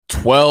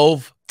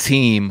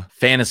12-team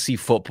fantasy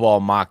football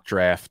mock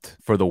draft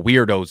for the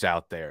weirdos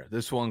out there.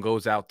 This one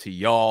goes out to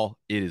y'all.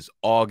 It is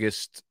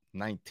August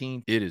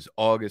 19th. It is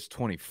August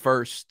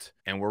 21st,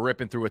 and we're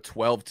ripping through a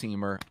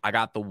 12-teamer. I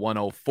got the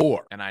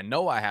 104, and I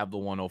know I have the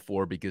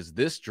 104 because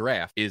this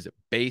draft is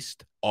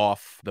based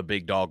off the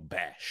Big Dog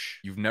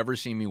Bash. You've never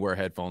seen me wear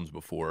headphones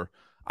before.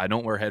 I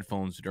don't wear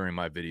headphones during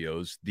my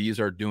videos.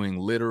 These are doing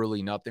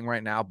literally nothing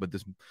right now, but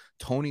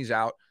Tony's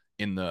out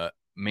in the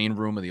main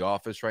room of the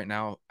office right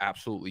now,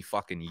 absolutely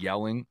fucking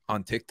yelling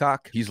on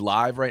TikTok. He's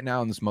live right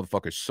now, and this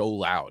motherfucker's so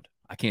loud.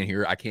 I can't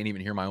even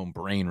hear my own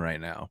brain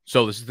right now.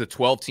 So this is the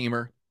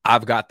 12-teamer.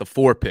 I've got the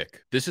 4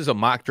 pick. This is a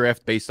mock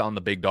draft based on the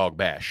Big Dog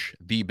Bash.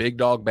 The Big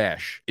Dog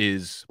Bash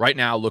is right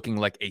now looking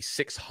like a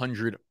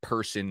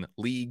 600-person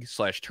league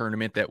 /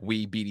 tournament that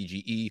we,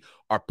 BDGE,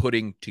 are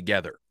putting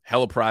together.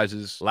 Hella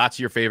prizes. Lots of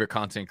your favorite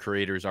content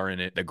creators are in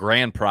it. The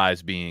grand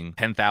prize being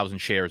 10,000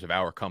 shares of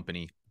our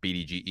company,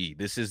 BDGE.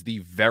 This is the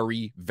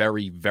very,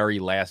 very, very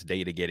last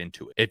day to get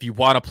into it. If you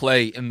want to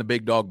play in the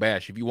Big Dog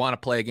Bash, if you want to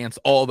play against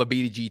all the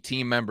BDG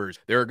team members,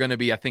 there are going to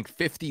be, I think,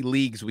 50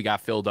 leagues we got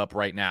filled up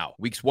right now.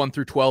 Weeks 1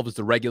 through 12 is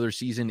the regular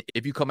season.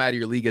 If you come out of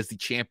your league as the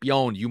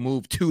champion, you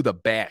move to the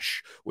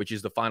Bash, which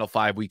is the final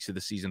 5 weeks of the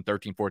season,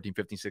 13, 14,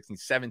 15, 16,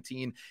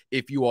 17.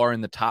 If you are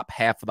in the top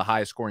half of the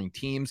highest scoring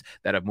teams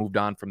that have moved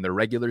on from the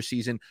regular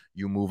season,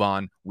 you move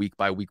on week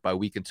by week by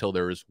week until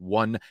there is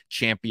one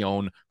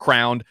champion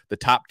crowned. The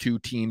top 2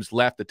 teams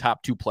left. The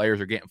top 2 players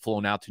are getting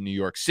flown out to New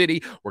York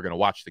City. We're going to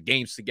watch the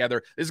games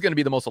together. This is going to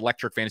be the most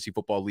electric fantasy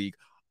football league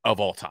of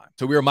all time.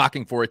 So we are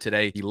mocking for it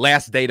today. The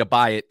last day to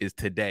buy it is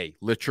today,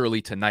 literally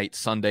tonight,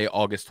 Sunday,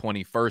 August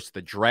 21st.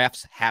 The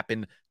drafts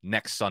happen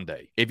next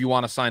Sunday. If you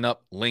want to sign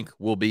up, link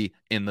will be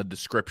in the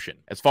description.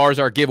 As far as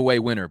our giveaway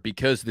winner,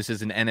 because this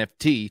is an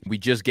NFT, we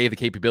just gave the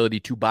capability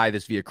to buy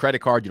this via credit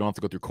card. You don't have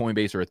to go through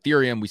Coinbase or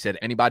Ethereum. We said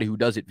anybody who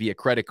does it via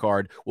credit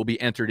card will be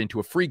entered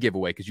into a free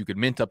giveaway because you could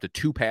mint up to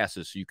 2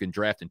 passes, so you can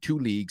draft in 2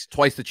 leagues,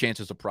 twice the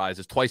chances of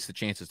prizes, twice the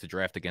chances to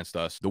draft against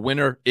us. The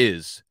winner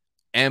is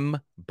M.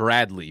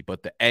 Bradley,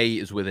 but the A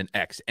is with an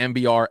X.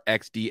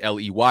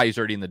 MBRXDLEY is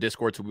already in the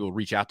Discord, so we will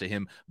reach out to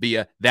him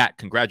via that.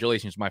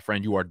 Congratulations, my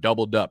friend. You are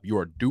doubled up. You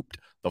are duped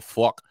the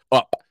fuck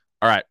up.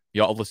 All right,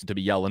 y'all listen to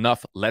me yell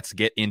enough. Let's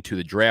get into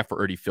the draft. We're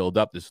already filled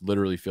up. This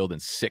literally filled in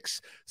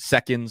 6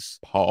 seconds.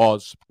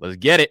 Pause. Let's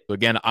get it. So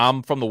again,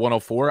 I'm from the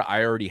 104.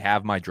 I already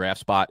have my draft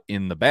spot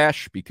in the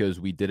Bash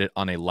because we did it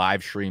on a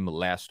live stream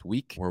last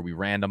week where we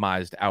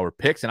randomized our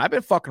picks. And I've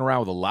been fucking around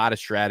with a lot of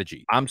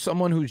strategy. I'm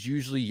someone who's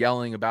usually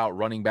yelling about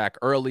running back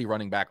early,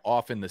 running back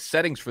often. The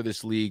settings for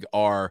this league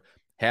are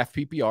half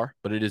PPR,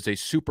 but it is a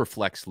super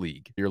flex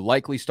league. You're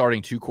likely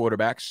starting 2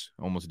 quarterbacks,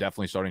 almost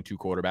definitely starting 2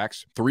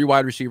 quarterbacks, 3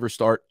 wide receivers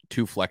start,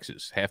 2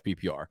 flexes, half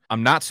PPR.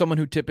 I'm not someone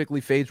who typically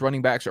fades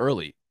running backs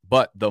early,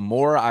 but the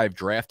more I've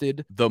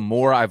drafted, the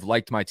more I've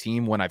liked my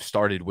team when I've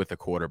started with a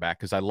quarterback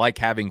because I like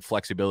having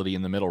flexibility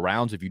in the middle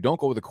rounds. If you don't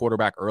go with a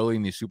quarterback early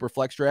in these super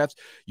flex drafts,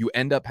 you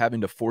end up having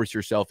to force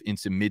yourself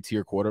into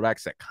mid-tier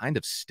quarterbacks that kind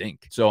of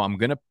stink. So I'm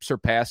going to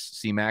surpass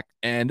C-Mac.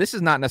 And this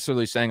is not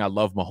necessarily saying I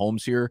love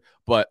Mahomes here,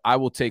 but I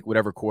will take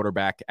whatever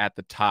quarterback at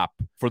the top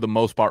for the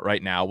most part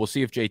right now. We'll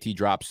see if JT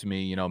drops to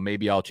me. You know,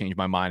 maybe I'll change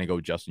my mind and go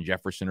Justin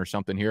Jefferson or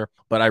something here.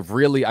 But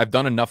I've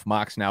done enough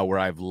mocks now where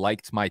I've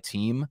liked my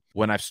team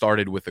when I've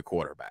started with a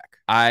quarterback.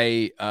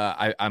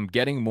 I'm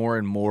getting more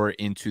and more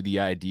into the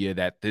idea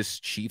that this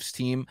Chiefs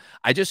team,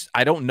 I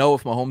don't know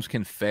if Mahomes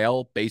can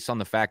fail based on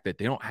the fact that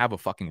they don't have a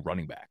fucking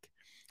running back.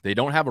 They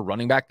don't have a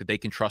running back that they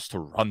can trust to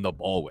run the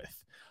ball with.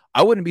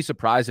 I wouldn't be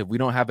surprised if we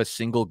don't have a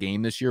single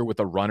game this year with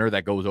a runner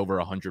that goes over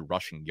 100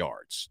 rushing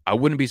yards. I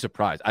wouldn't be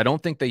surprised. I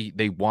don't think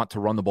they want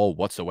to run the ball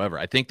whatsoever.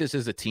 I think this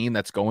is a team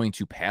that's going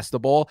to pass the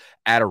ball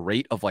at a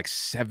rate of like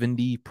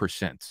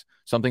 70%.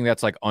 Something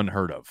that's like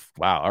unheard of.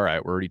 Wow. All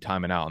right. We're already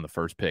timing out on the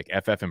first pick.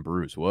 FF and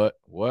Bruce. What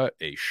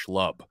a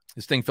schlub.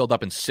 This thing filled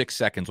up in 6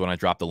 seconds when I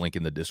dropped the link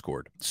in the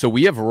Discord. So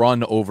we have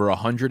run over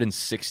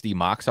 160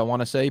 mocks, I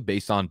want to say,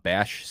 based on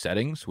Bash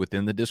settings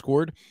within the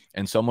Discord.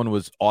 And someone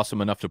was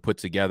awesome enough to put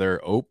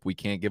together, we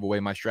can't give away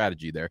my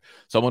strategy there.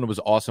 Someone was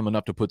awesome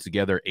enough to put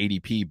together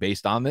ADP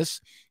based on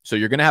this. So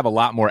you're going to have a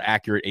lot more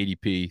accurate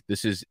ADP.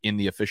 This is in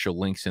the official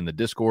links in the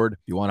Discord. If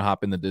you want to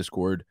hop in the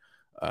Discord,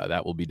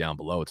 that will be down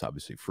below. It's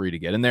obviously free to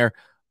get in there.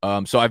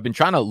 So I've been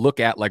trying to look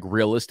at like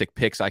realistic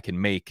picks I can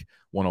make.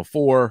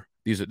 104.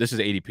 This is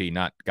ADP,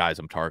 not guys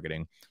I'm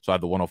targeting. So I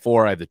have the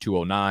 104. I have the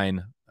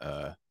 209.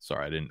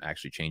 Sorry, I didn't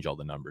actually change all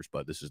the numbers,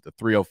 but this is the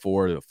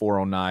 304, the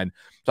 409.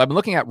 So I've been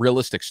looking at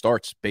realistic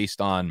starts based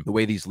on the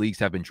way these leagues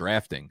have been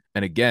drafting.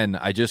 And again,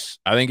 I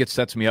think it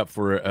sets me up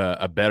for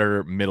a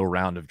better middle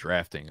round of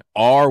drafting.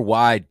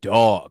 RY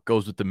Dog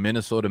goes with the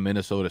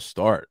Minnesota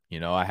start. You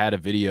know, I had a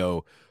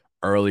video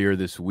earlier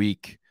this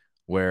week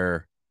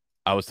where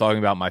I was talking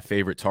about my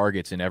favorite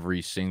targets in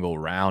every single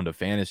round of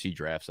fantasy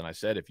drafts. And I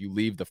said, if you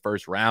leave the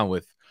first round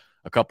with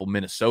a couple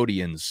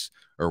Minnesotians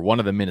or one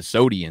of the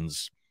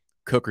Minnesotians,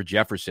 Cook or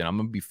Jefferson, I'm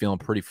going to be feeling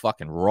pretty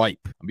fucking ripe.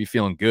 I'm be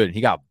feeling good. And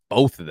he got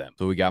both of them.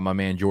 So we got my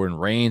man Jordan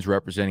Rains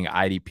representing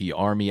IDP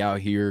Army out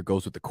here.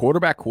 Goes with the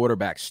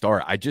quarterback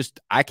start.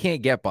 I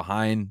can't get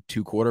behind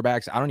two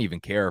quarterbacks. I don't even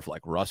care if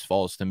like Russ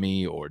falls to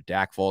me or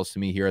Dak falls to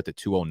me here at the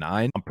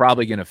 209. I'm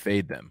probably going to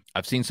fade them.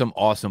 I've seen some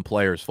awesome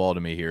players fall to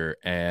me here,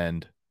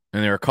 and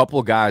there are a couple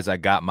of guys I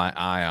got my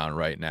eye on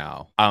right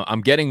now.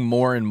 I'm getting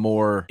more and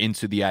more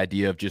into the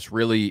idea of just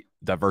really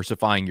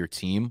diversifying your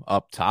team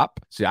up top.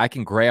 See, I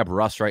can grab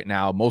Russ right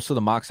now. Most of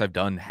the mocks I've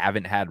done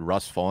haven't had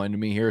Russ fall into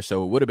me here,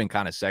 so it would have been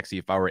kind of sexy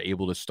if I were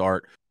able to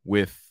start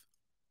with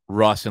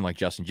Russ and like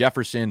Justin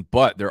Jefferson,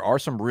 but there are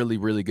some really,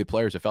 really good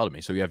players that fell to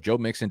me. So you have Joe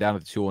Mixon down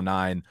at the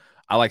 209.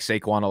 I like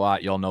Saquon a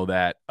lot. Y'all know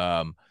that.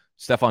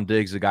 Stephon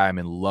Diggs, the guy I'm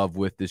in love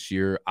with this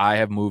year. I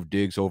have moved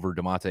Diggs over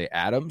Davante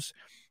Adams.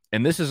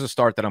 And this is a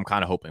start that I'm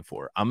kind of hoping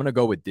for. I'm going to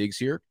go with Diggs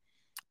here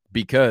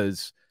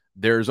because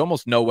there's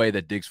almost no way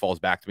that Diggs falls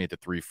back to me at the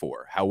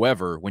 3-4.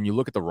 However, when you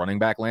look at the running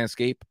back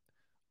landscape,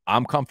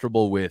 I'm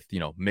comfortable with,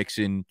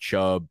 Mixon,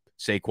 Chubb,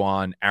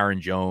 Saquon,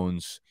 Aaron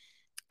Jones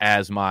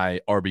as my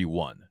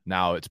RB1.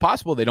 Now, it's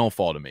possible they don't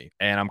fall to me,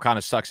 and I'm kind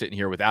of stuck sitting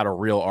here without a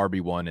real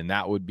RB1, and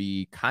that would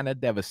be kind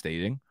of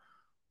devastating.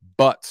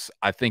 But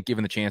I think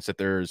given the chance that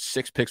there's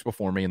 6 picks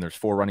before me and there's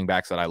 4 running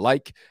backs that I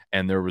like,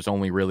 and there was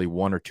only really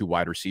 1 or 2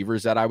 wide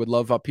receivers that I would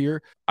love up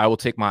here, I will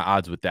take my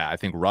odds with that. I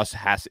think Russ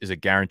is a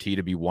guarantee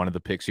to be one of the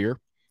picks here,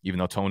 even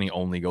though Tony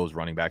only goes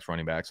running backs.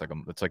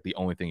 It's like the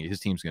only thing. His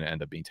team's going to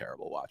end up being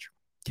terrible to watch.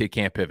 Kid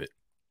can't pivot.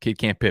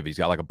 He's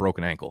got like a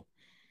broken ankle.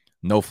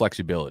 No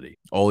flexibility.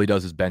 All he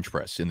does is bench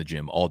press in the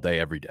gym all day,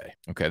 every day.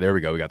 Okay, there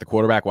we go. We got the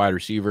quarterback, wide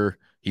receiver.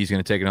 He's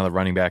going to take another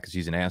running back because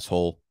he's an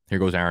asshole. Here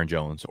goes Aaron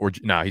Jones. He's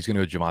going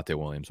to go Javonte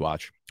Williams.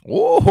 Watch.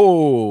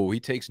 Whoa, he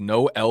takes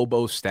no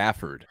elbow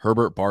Stafford.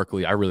 Herbert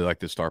Barkley. I really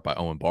like this start by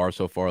Owen Barr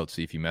so far. Let's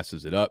see if he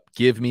messes it up.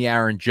 Give me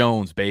Aaron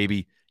Jones,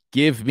 baby.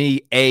 Give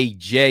me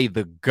AJ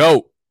the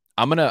GOAT.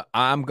 I'm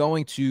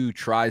going to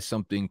try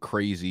something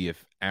crazy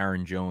if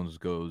Aaron Jones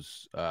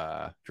goes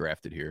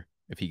drafted here.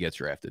 If he gets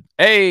drafted.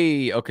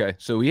 Hey, okay.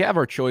 So we have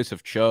our choice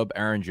of Chubb,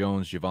 Aaron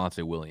Jones,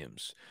 Javonte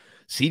Williams.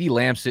 CeeDee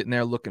Lamb sitting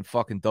there looking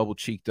fucking double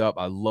cheeked up.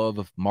 I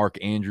love Mark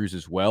Andrews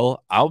as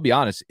well. I'll be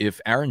honest, if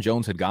Aaron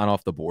Jones had gone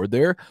off the board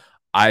there,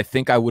 I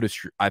think I would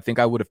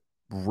have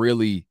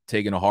really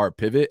taken a hard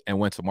pivot and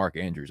went to Mark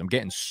Andrews. I'm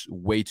getting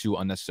way too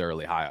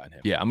unnecessarily high on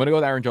him. Yeah, I'm going to go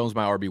with Aaron Jones,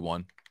 my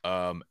RB1.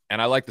 And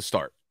I like the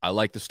start.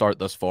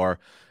 Thus far.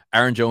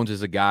 Aaron Jones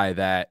is a guy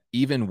that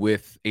even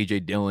with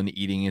A.J. Dillon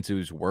eating into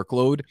his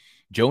workload,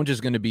 Jones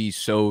is going to be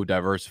so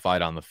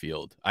diversified on the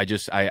field.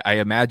 I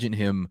imagine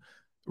him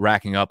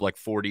racking up like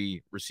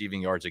 40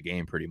 receiving yards a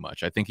game pretty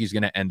much. I think he's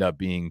going to end up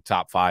being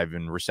top 5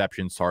 in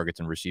receptions, targets,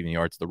 and receiving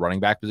yards, the running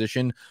back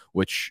position,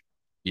 which,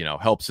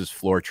 helps his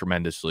floor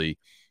tremendously.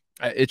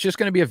 It's just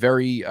going to be a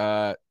very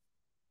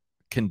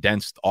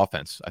condensed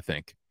offense, I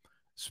think.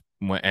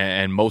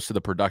 And most of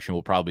the production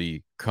will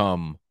probably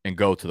come and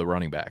go to the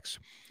running backs.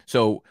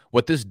 So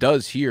what this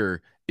does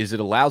here is it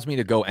allows me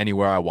to go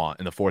anywhere I want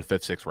in the 4th,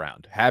 5th, 6th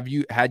round.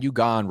 Had you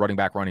gone running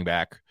back,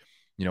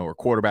 or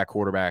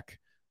quarterback,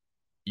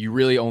 you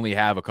really only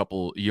have a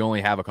couple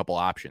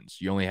options.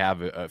 You only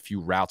have a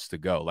few routes to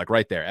go. Like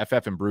right there,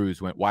 FF and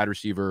Bruce went wide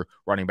receiver,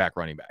 running back.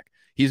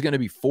 He's going to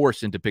be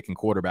forced into picking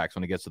quarterbacks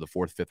when it gets to the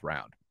 4th, 5th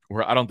round,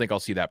 where I don't think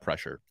I'll see that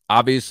pressure.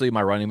 Obviously,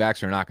 my running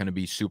backs are not going to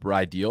be super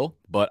ideal,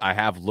 but I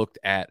have looked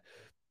at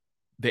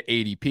the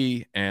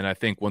ADP, and I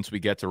think once we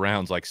get to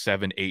rounds like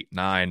 7, 8,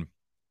 9,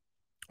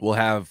 we'll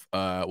have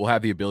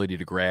the ability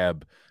to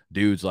grab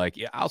dudes like,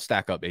 I'll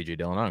stack up AJ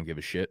Dillon. I don't give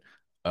a shit.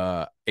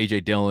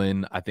 AJ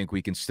Dillon, I think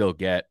we can still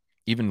get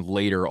even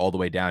later all the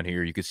way down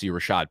here. You could see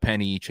Rashad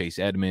Penny, Chase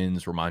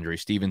Edmonds, Ramondre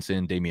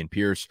Stevenson, Damian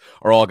Pierce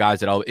are all guys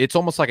that it's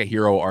almost like a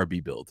hero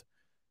RB build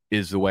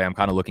is the way I'm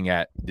kind of looking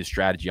at this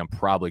strategy. I'm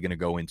probably going to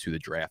go into the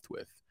draft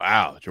with.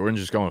 Wow, Jordan's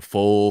just going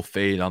full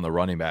fade on the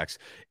running backs.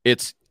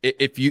 It's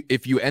if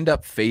you end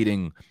up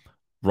fading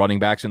running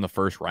backs in the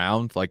first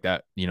round like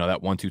that,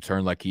 that 1-2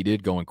 turn like he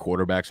did, going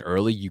quarterbacks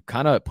early, you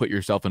kind of put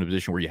yourself in a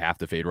position where you have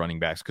to fade running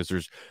backs because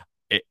there's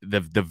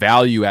the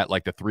value at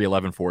like the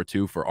 3-11,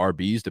 4-2 for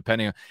RBs,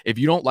 depending on if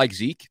you don't like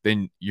Zeke,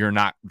 then you're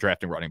not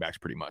drafting running backs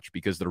pretty much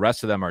because the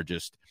rest of them are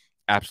just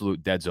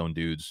absolute dead zone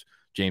dudes.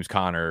 James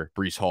Conner,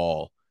 Breece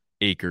Hall,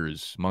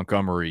 Akers,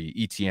 Montgomery,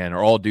 Etienne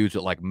are all dudes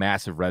with like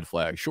massive red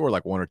flags. Sure,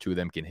 like 1 or 2 of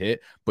them can hit,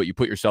 but you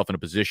put yourself in a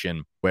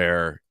position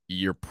where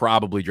you're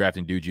probably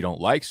drafting dudes you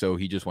don't like. So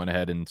he just went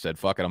ahead and said,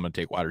 fuck it, I'm going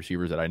to take wide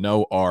receivers that I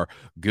know are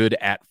good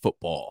at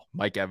football.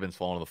 Mike Evans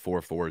falling to the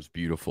 4-4 is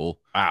beautiful.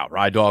 Wow,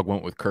 Rye Dog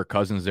went with Kirk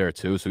Cousins there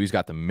too. So he's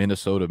got the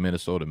Minnesota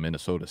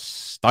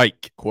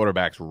Stike.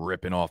 Quarterbacks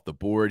ripping off the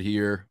board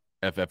here.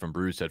 FF and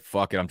Bruce said,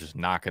 fuck it, I'm just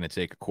not going to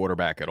take a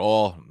quarterback at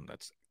all.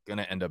 That's going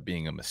to end up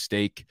being a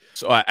mistake.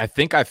 So I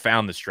think I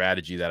found the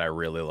strategy that I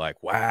really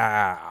like.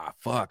 Wow,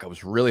 fuck. I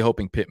was really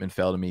hoping Pittman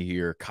fell to me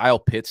here. Kyle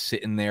Pitts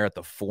sitting there at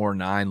the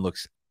 4-9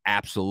 looks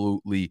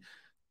absolutely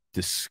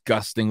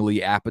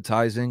disgustingly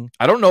appetizing.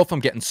 I don't know if I'm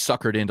getting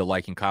suckered into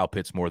liking Kyle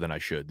Pitts more than I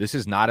should. This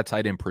is not a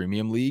tight end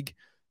premium league.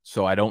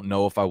 So I don't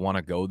know if I want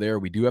to go there.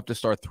 We do have to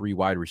start 3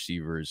 wide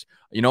receivers.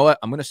 You know what?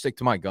 I'm going to stick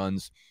to my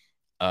guns.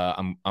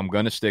 I'm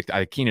going to stick.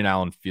 Keenan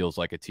Allen feels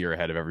like a tier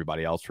ahead of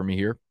everybody else for me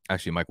here.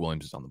 Actually, Mike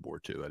Williams is on the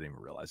board too. I didn't even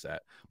realize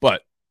that.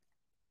 But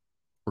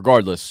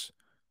regardless,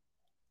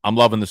 I'm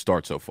loving the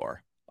start so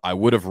far. I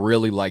would have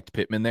really liked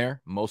Pittman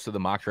there. Most of the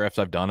mock drafts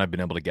I've done, I've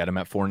been able to get him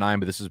at 4.9,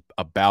 but this is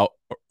about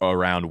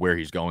around where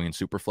he's going in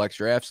super flex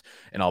drafts,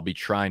 and I'll be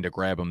trying to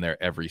grab him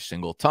there every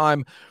single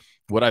time.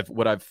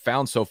 What I've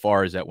found so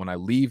far is that when I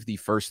leave the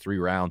first 3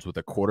 rounds with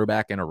a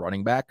quarterback and a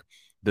running back,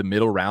 the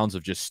middle rounds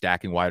of just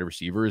stacking wide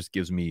receivers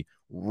gives me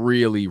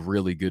really,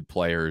 really good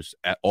players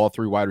at all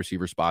 3 wide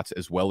receiver spots,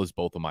 as well as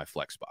both of my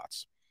flex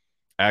spots.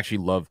 I actually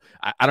love,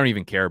 I don't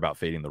even care about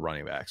fading the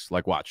running backs.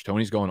 Like, watch,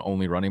 Tony's going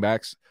only running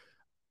backs.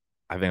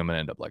 I think I'm going to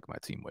end up liking my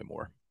team way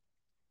more.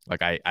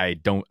 Like, I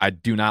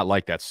do not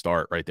like that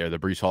start right there. The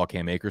Breece Hall,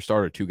 Cam Akers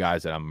start are 2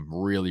 guys that I'm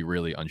really,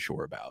 really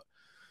unsure about.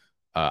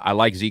 I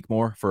like Zeke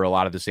more for a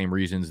lot of the same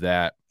reasons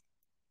that,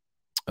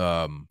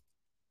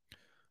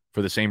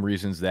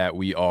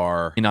 we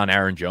are in on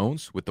Aaron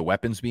Jones with the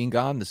weapons being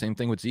gone. The same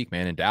thing with Zeke,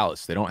 man, in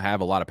Dallas. They don't have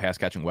a lot of pass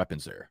catching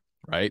weapons there,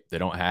 right? They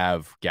don't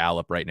have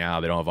Gallup right now.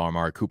 They don't have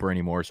Amari Cooper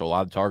anymore. So a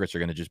lot of targets are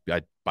going to just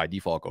by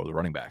default go to the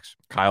running backs.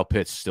 Kyle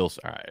Pitts still,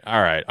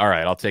 all right.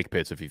 I'll take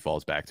Pitts if he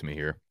falls back to me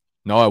here.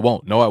 No, I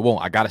won't.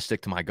 I got to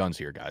stick to my guns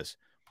here, guys.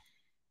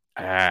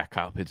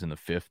 Kyle Pitts in the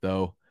 5th,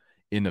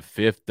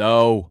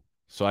 though.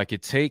 So I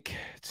could take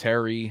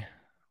Terry.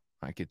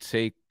 I could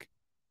take,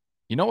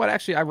 you know what?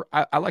 Actually,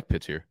 I like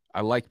Pitts here.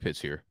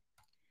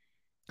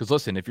 Because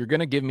listen, if you're going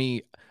to give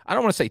me, I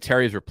don't want to say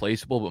Terry is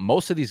replaceable, but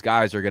most of these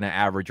guys are going to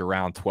average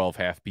around 12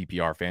 half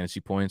PPR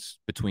fantasy points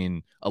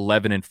between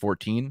 11 and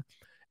 14.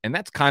 And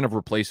that's kind of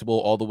replaceable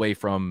all the way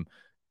from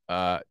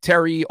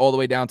Terry all the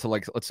way down to,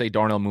 like, let's say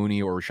Darnell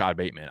Mooney or Rashad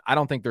Bateman. I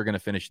don't think they're going to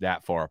finish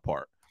that far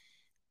apart.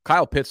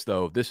 Kyle Pitts,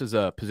 though, this is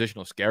a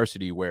positional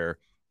scarcity where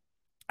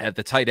at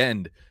the tight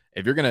end,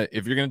 if you're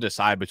gonna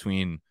decide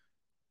between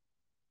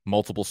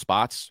multiple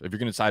spots, if you're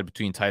gonna decide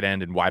between tight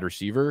end and wide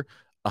receiver,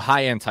 a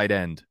high end tight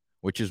end,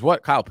 which is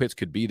what Kyle Pitts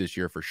could be this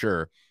year for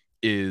sure,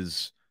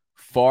 is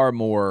far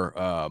more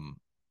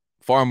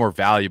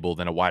valuable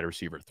than a wide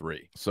receiver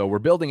 3. So we're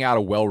building out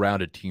a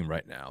well-rounded team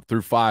right now.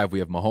 Through 5, we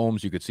have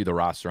Mahomes. You could see the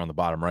roster on the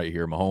bottom right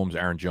here. Mahomes,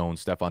 Aaron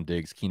Jones, Stephon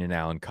Diggs, Keenan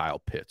Allen, Kyle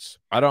Pitts.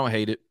 I don't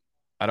hate it.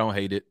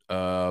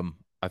 I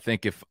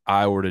think if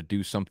I were to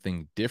do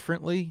something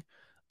differently,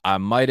 I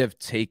might have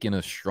taken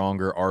a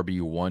stronger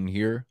RB1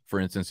 here. For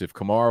instance, if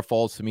Kamara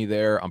falls to me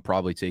there, I'm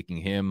probably taking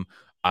him.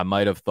 I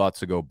might have thought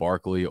to go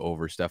Barkley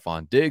over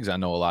Stephon Diggs. I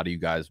know a lot of you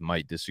guys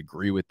might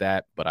disagree with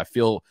that, but I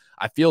feel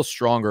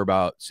stronger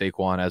about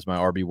Saquon as my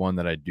RB1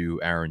 than I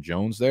do Aaron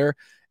Jones there.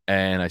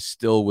 And I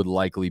still would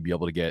likely be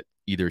able to get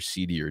either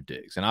CD or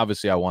Diggs. And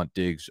obviously I want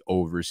Diggs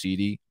over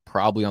CD.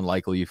 Probably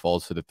unlikely he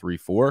falls to the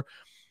 3-4.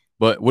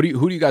 But who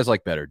do you guys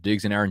like better,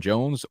 Diggs and Aaron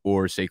Jones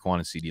or Saquon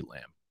and CD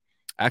Lamb?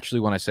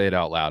 Actually, when I say it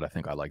out loud, I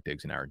think I like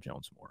Diggs and Aaron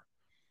Jones more.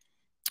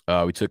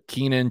 We took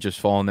Keenan, just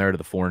falling there to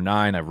the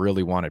 4-9. I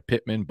really wanted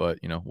Pittman, but,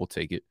 we'll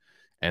take it.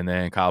 And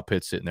then Kyle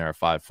Pitts sitting there at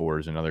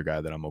 5-4 is another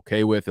guy that I'm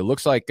okay with. It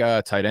looks like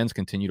tight ends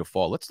continue to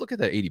fall. Let's look at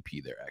the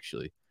ADP there,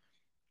 actually.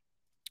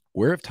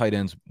 Where have the tight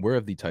ends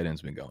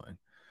been going?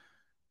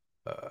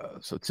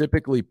 So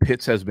typically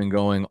Pitts has been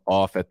going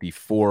off at the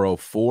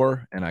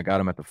 404, and I got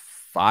him at the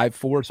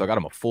 5-4. So I got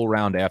him a full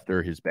round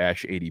after his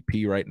Bash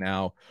ADP right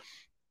now.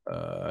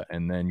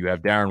 And then you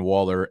have Darren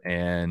Waller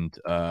and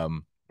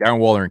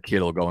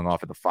Kittle going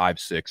off at the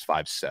 5-6,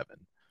 5-7.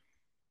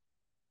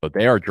 But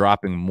they are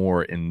dropping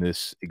more in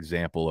this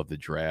example of the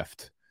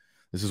draft.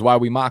 This is why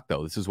we mock,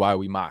 though. This is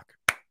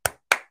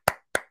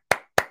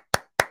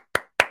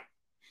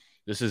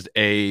This is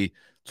a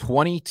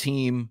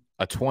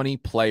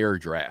 20-player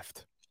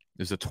draft.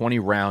 This is a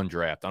 20-round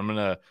draft. I'm going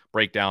to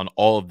break down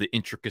all of the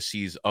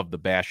intricacies of the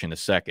Bash in a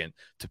second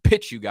to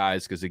pitch you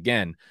guys, because,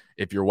 again,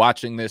 if you're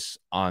watching this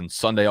on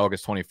Sunday,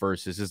 August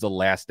 21st, this is the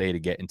last day to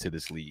get into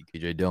this league.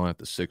 AJ Dillon at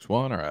the 6-1.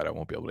 All right, I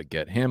won't be able to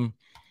get him.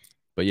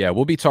 But, yeah,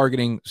 we'll be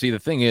targeting. See, the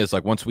thing is,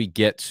 like, once we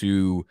get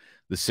to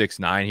the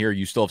 6-9 here,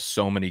 you still have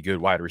so many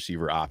good wide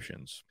receiver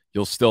options.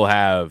 You'll still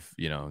have,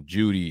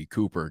 Judy,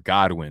 Cooper,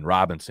 Godwin,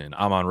 Robinson,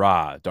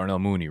 Amon-Ra, Darnell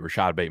Mooney,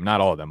 Rashad Bateman.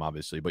 Not all of them,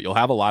 obviously, but you'll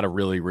have a lot of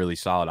really, really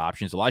solid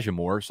options. Elijah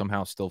Moore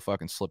somehow still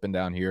fucking slipping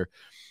down here.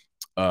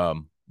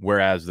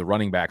 Whereas the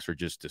running backs are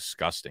just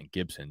disgusting.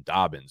 Gibson,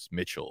 Dobbins,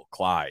 Mitchell,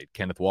 Clyde,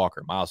 Kenneth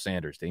Walker, Miles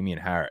Sanders, Damian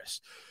Harris.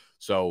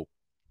 So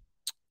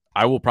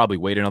I will probably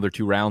wait another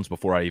 2 rounds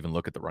before I even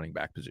look at the running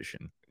back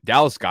position.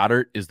 Dallas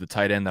Goedert is the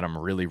tight end that I'm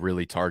really,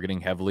 really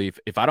targeting heavily.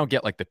 If I don't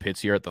get like the Pitts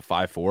here at the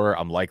 5-4,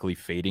 I'm likely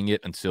fading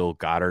it until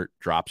Goedert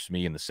drops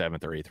me in the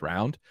 7th or 8th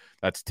round.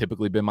 That's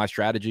typically been my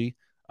strategy.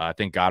 I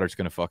think Goddard's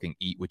going to fucking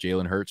eat with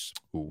Jalen Hurts.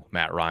 Ooh,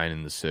 Matt Ryan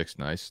in the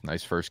 6th.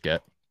 Nice first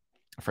get.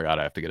 I forgot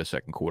I have to get a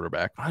second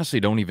quarterback. Honestly,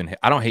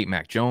 I don't hate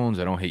Mac Jones.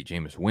 I don't hate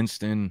Jameis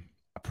Winston.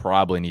 I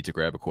probably need to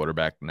grab a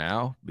quarterback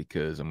now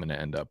because I'm going to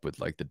end up with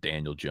like the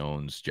Daniel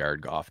Jones,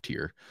 Jared Goff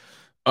tier.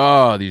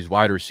 Oh, these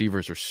wide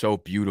receivers are so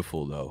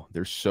beautiful, though.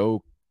 They're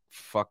so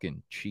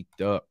fucking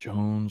cheeked up.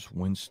 Jones,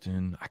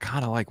 Winston. I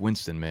kind of like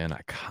Winston, man.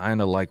 I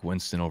kind of like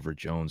Winston over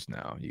Jones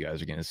now. You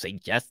guys are going to say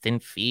Justin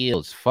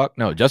Fields. Fuck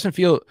no. Justin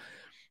Fields.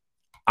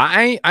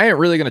 I ain't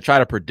really going to try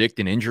to predict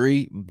an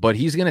injury, but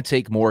he's going to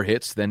take more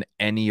hits than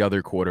any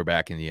other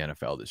quarterback in the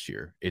NFL this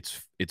year.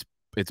 It's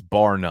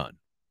bar none.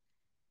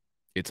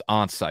 It's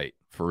on site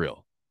for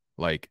real.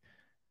 Like,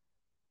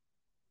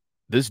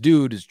 this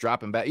dude is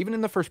dropping back. Even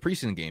in the first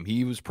preseason game,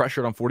 he was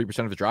pressured on 40%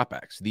 of the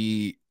dropbacks.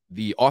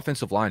 The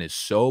offensive line is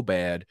so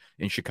bad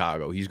in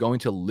Chicago. He's going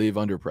to live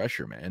under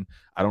pressure, man.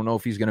 I don't know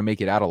if he's going to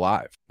make it out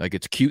alive. Like,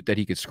 it's cute that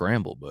he could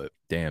scramble, but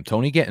damn,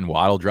 Tony getting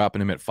Waddle,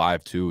 dropping him at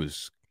 5'2"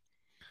 is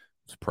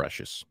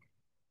precious.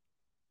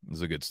 It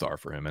was a good start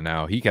for him. And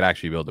now he could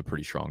actually build a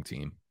pretty strong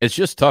team. It's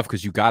just tough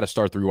because you got to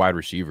start 3 wide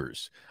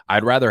receivers.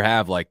 I'd rather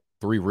have like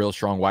 3 real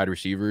strong wide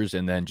receivers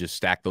and then just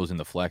stack those in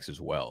the flex as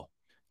well.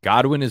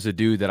 Godwin is a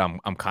dude that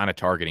I'm kind of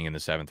targeting in the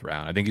 7th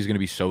round. I think he's going to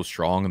be so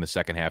strong in the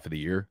second half of the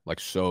year, like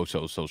so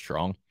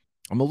strong.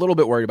 I'm a little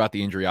bit worried about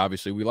the injury.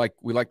 Obviously, we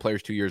like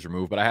players 2 years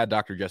removed, but I had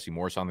Dr. Jesse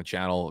Morse on the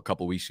channel a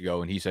couple weeks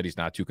ago, and he said he's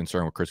not too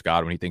concerned with Chris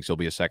Godwin. He thinks he'll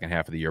be a second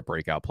half of the year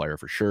breakout player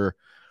for sure.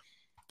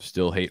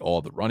 Still hate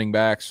all the running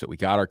backs. So we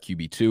got our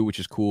QB2, which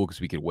is cool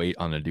because we could wait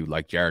on a dude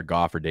like Jared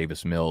Goff or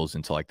Davis Mills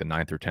until like the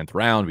 9th or 10th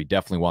round. We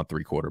definitely want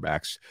 3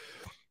 quarterbacks.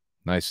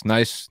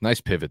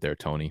 Nice pivot there,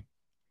 Tony.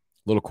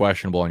 A little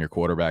questionable on your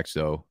quarterbacks,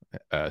 though.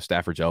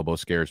 Stafford's elbow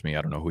scares me.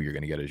 I don't know who you're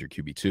going to get as your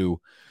QB2.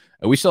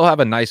 We still have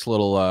a nice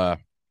little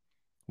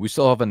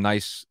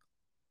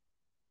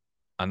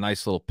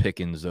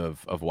pickings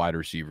of wide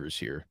receivers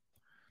here.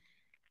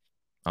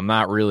 I'm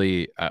not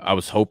really I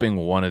was hoping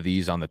one of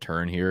these on the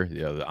turn here.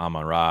 The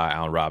Amon-Ra,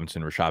 Allen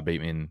Robinson, Rashad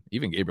Bateman,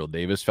 even Gabriel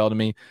Davis fell to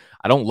me.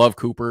 I don't love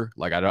Cooper.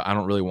 Like, I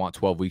don't really want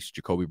 12 weeks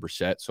Jacoby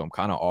Brissett, so I'm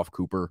kind of off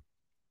Cooper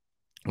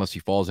unless he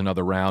falls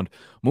another round.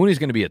 Mooney's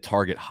going to be a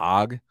target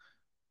hog.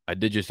 I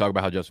did just talk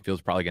about how Justin Fields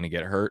is probably going to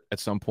get hurt at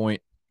some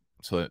point,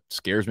 so it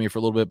scares me for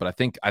a little bit. But I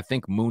think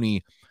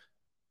Mooney's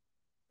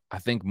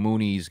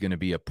going to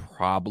be a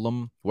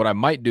problem. What I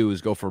might do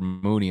is go for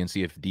Mooney and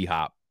see if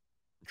D-Hop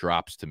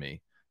drops to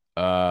me.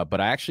 But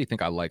I actually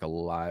think I like a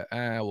lot.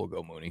 We'll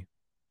go Mooney.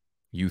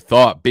 You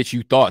thought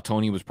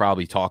Tony was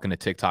probably talking to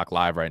TikTok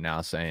live right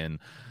now saying,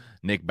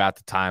 Nick about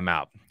to time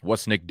out.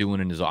 What's Nick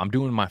doing in his? I'm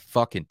doing my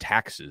fucking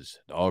taxes,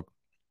 dog.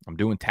 I'm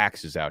doing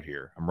taxes out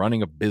here. I'm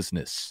running a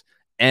business,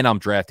 and I'm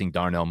drafting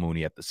Darnell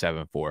Mooney at the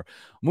 7-4.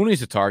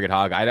 Mooney's a target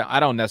hog. I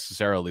don't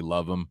necessarily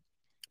love him,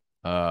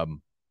 but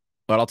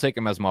I'll take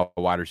him as my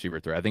wide receiver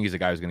 3. I think he's a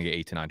guy who's going to get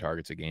 8 to 9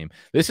 targets a game.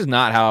 This is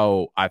not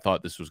how I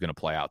thought this was going to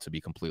play out, to be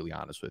completely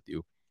honest with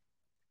you.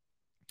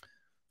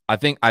 I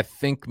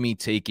think me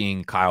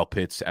taking Kyle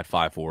Pitts at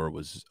 5'4"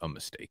 was a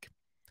mistake.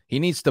 He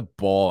needs to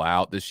ball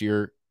out this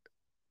year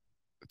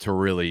to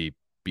really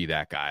be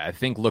that guy. I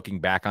think looking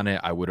back on it,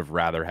 I would have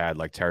rather had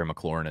like Terry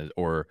McLaurin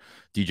or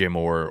DJ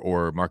Moore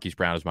or Marquise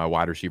Brown as my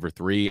wide receiver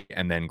 3,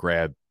 and then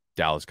grab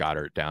Dallas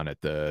Goedert down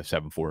at the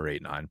 7-4 or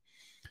 8-9.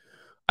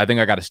 I think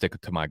I got to stick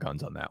to my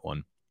guns on that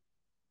one.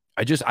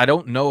 I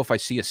don't know if I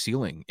see a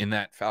ceiling in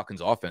that Falcons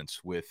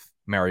offense with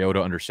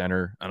Mariota under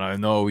center. And I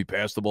know we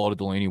pass the ball to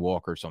Delaney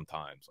Walker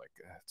sometimes. Like,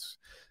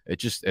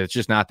 it's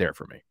just not there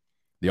for me.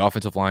 The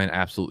offensive line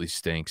absolutely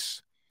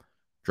stinks.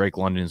 Drake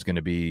London is going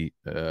to be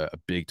a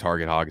big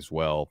target hog as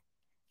well.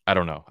 I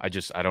don't know. I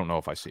don't know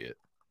if I see it.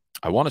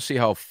 I want to see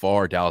how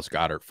far Dallas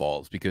Goedert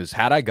falls, because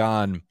had I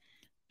gone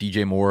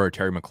DJ Moore or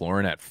Terry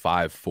McLaurin at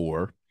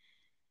 5'4",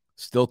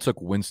 still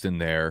took Winston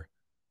there,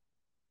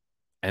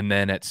 and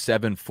then at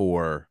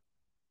 7'4",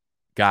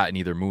 gotten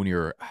either Mooney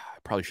or I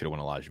probably should have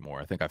went Elijah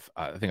Moore. I think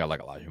I like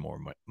Elijah Moore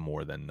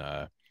more than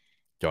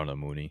Darnell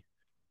Mooney,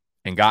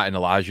 and gotten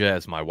Elijah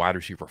as my wide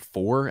receiver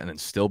 4, and then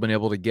still been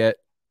able to get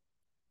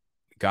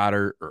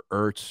Goddard or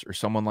Ertz or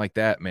someone like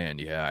that. Man,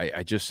 yeah,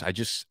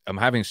 I'm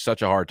having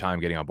such a hard time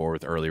getting on board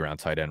with early round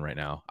tight end right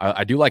now.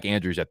 I do like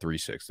Andrews at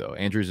 3-6 though.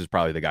 Andrews is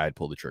probably the guy I'd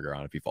pull the trigger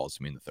on if he falls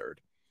to me in the 3rd.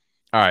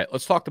 All right,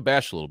 let's talk the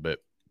Bash a little bit.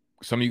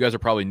 Some of you guys are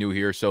probably new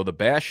here. So the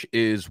Bash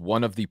is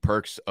one of the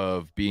perks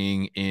of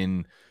being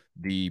in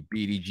the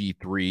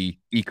BDG3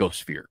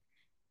 ecosphere.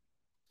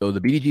 So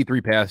the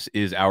BDG3 pass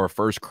is our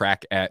first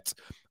crack at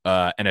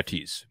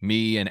NFTs.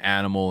 Me and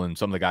Animal and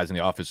some of the guys in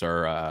the office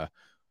are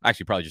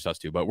actually probably just us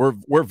two, but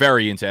we're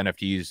very into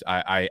NFTs.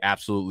 I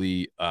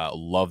absolutely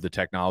love the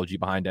technology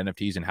behind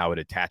NFTs and how it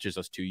attaches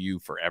us to you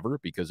forever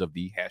because of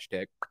the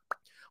hashtag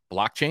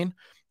blockchain.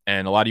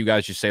 And a lot of you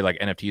guys just say like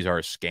NFTs are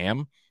a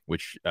scam,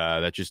 which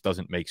that just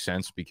doesn't make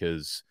sense,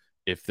 because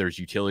if there's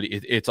utility,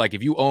 it's like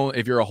if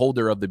you're a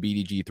holder of the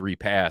BDG3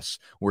 pass,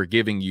 we're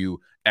giving you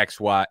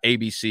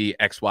ABC,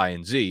 X, Y,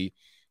 and Z.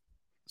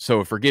 So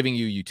if we're giving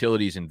you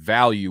utilities and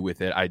value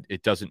with it,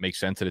 it doesn't make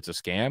sense that it's a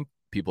scam.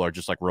 People are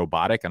just like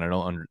robotic, and I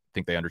don't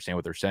think they understand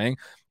what they're saying.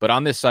 But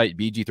on this site,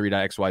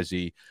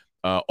 BG3.xyz,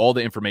 all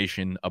the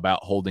information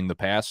about holding the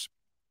pass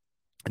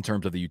in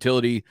terms of the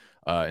utility,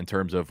 in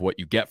terms of what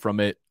you get from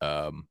it,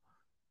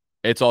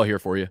 it's all here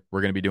for you.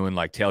 We're going to be doing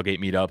like tailgate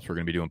meetups. We're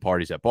going to be doing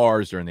parties at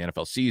bars during the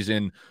NFL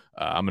season.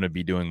 I'm going to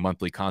be doing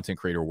monthly content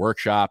creator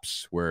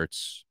workshops where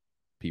it's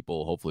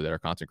people, hopefully, that are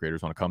content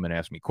creators want to come and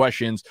ask me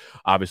questions.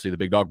 Obviously, the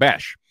Big Dog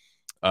Bash.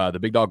 The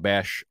Big Dog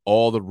Bash,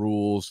 all the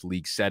rules,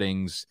 league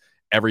settings,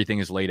 everything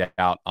is laid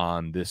out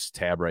on this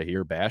tab right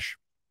here, Bash.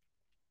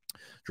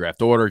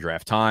 Draft order,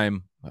 draft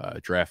time.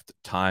 Draft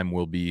time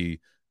will be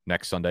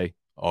next Sunday,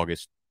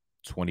 August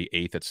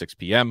 28th at 6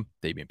 p.m.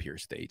 Dameon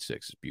Pierce, the 8-6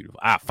 is beautiful.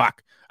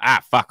 Fuck.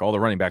 All the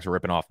running backs are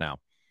ripping off now.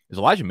 Is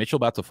Elijah Mitchell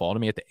about to fall to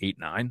me at the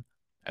 8-9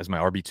 as my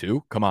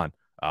RB2? Come on.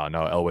 Oh,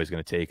 no, Elway's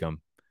going to take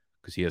him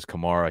because he has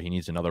Kamara. He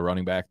needs another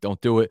running back.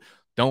 Don't do it.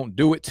 Don't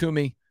do it to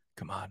me.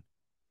 Come on.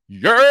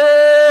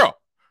 Yeah!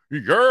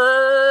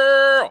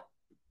 Let's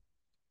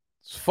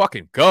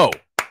fucking go.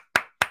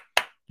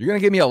 You're going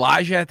to give me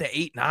Elijah at the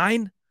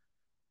 8-9?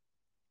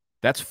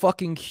 That's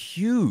fucking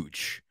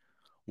huge.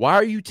 Why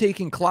are you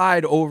taking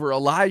Clyde over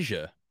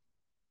Elijah?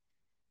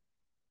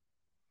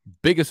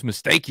 Biggest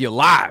mistake you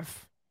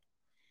alive.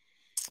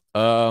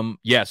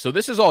 Yeah, so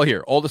this is all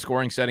here. All the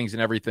scoring settings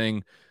and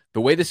everything.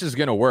 The way this is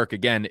going to work,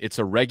 again, it's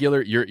a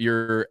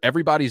regular,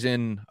 everybody's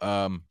in,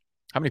 how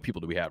many people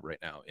do we have right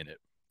now in it?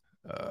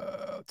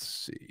 Let's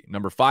see,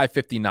 number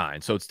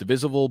 559. So it's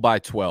divisible by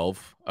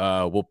 12.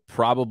 We'll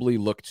probably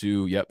look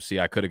to,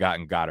 I could have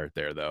gotten Goddard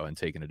there though and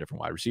taken a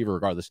different wide receiver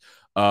regardless.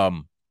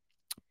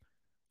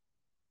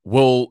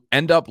 We'll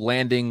end up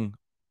landing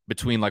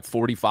between like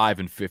 45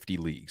 and 50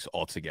 leagues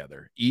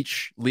altogether.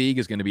 Each league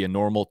is going to be a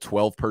normal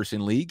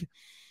 12-person league.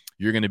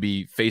 You're going to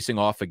be facing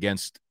off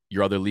against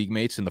your other league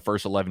mates in the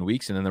first 11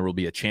 weeks, and then there will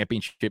be a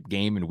championship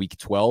game in week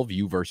 12.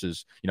 You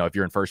versus, if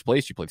you're in first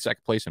place, you play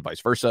second place and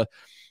vice versa.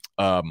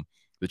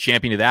 The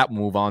champion of that will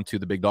move on to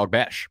the Big Dog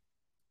Bash.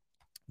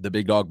 The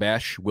Big Dog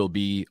Bash will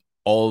be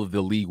all of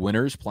the league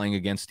winners playing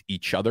against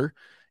each other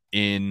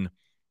in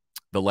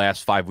the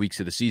last 5 weeks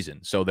of the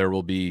season. So there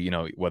will be,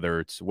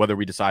 whether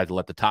we decide to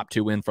let the top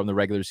 2 in from the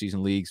regular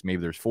season leagues,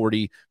 maybe there's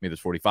 40, maybe there's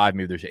 45,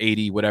 maybe there's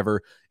 80,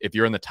 whatever. If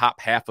you're in the top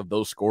half of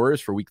those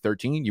scores for week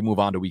 13, you move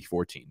on to week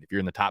 14. If you're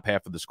in the top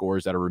half of the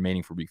scores that are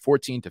remaining for week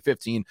 14 to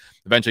 15,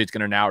 eventually it's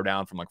going to narrow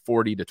down from like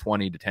 40 to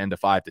 20 to 10 to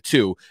 5 to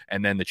 2.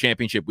 And then the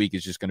championship week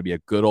is just going to be a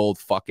good old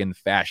fucking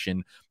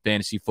fashion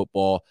fantasy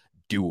football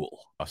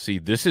duel. See,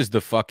 this is the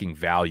fucking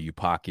value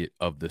pocket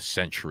of the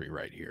century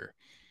right here.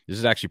 This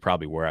is actually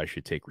probably where I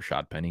should take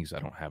Rashad Penny because I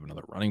don't have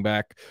another running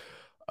back.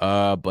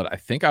 But I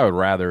think I would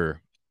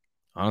rather,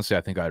 honestly,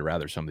 I think I'd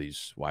rather some of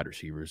these wide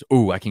receivers.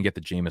 Oh, I can get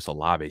the Jameis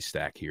Olave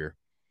stack here.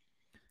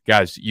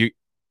 Guys,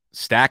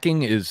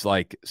 stacking is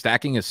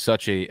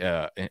such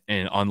an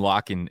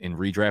unlock in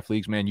redraft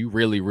leagues, man. You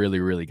really, really,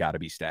 really got to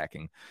be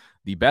stacking.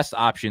 The best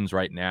options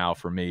right now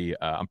for me,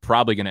 I'm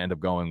probably going to end up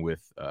going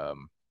with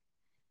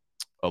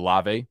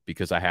Olave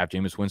because I have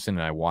Jameis Winston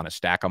and I want to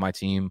stack on my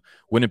team.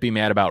 Wouldn't be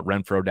mad about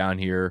Renfro down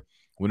here.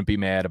 Wouldn't be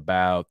mad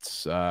about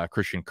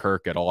Christian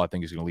Kirk at all. I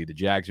think he's going to lead the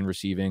Jags in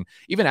receiving.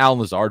 Even Allen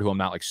Lazard, who I'm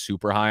not like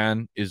super high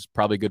on, is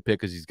probably a good pick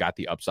because he's got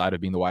the upside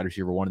of being the wide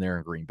receiver one there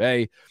in Green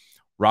Bay.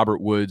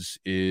 Robert Woods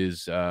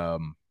is probably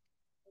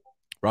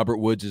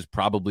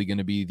going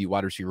to be the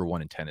wide receiver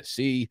one in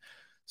Tennessee.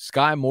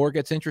 Sky Moore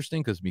gets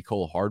interesting because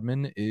Mecole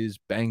Hardman is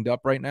banged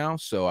up right now.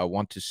 So I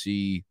want to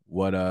see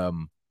what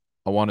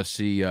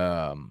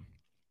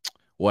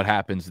what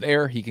happens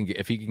there.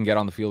 If he can get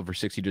on the field for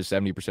 60 to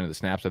 70% of the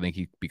snaps, I think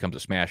he becomes a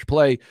smash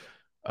play.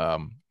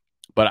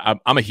 But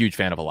I'm a huge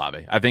fan of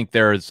Olave. I think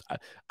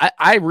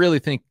I really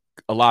think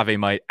Olave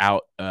might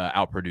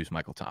outproduce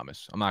Michael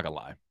Thomas. I'm not gonna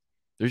lie.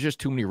 There's just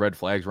too many red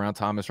flags around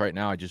Thomas right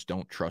now. I just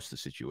don't trust the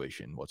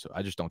situation whatsoever.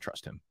 I just don't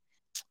trust him.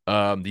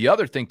 The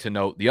other thing to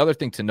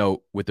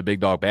note with the Big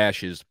Dog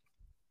Bash is,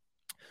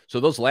 so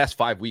those last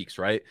 5 weeks,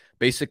 right?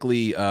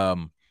 Basically,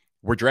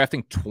 we're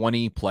drafting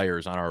 20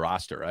 players on our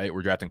roster, right?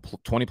 We're drafting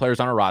 20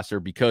 players on our roster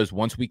because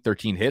once week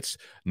 13 hits,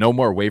 no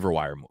more waiver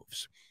wire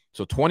moves.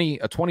 So a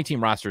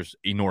 20-team roster is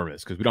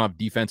enormous because we don't have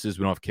defenses,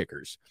 we don't have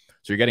kickers.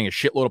 So you're getting a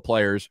shitload of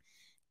players,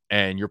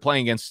 and you're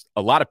playing against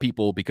a lot of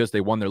people because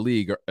they won their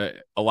league.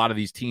 A lot of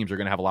these teams are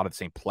going to have a lot of the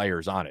same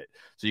players on it.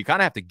 So you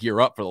kind of have to gear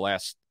up for the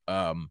last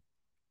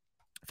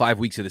 5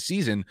 weeks of the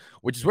season,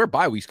 which is where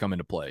bye weeks come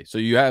into play. So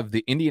you have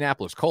the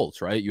Indianapolis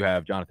Colts, right? You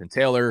have Jonathan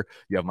Taylor,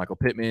 you have Michael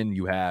Pittman,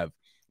 you have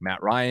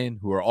Matt Ryan,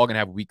 who are all going to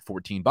have week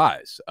 14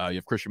 buys. You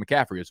have Christian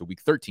McCaffrey as a week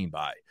 13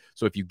 buy.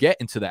 So if you get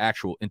into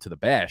the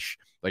bash,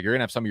 like you're going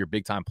to have some of your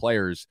big time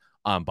players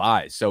on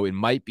buys. So it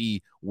might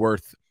be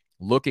worth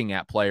looking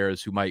at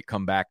players who might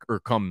come back or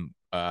come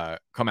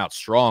out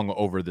strong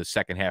over the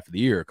second half of the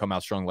year, come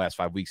out strong the last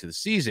 5 weeks of the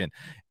season,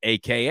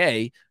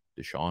 AKA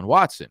Deshaun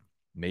Watson,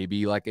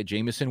 maybe like a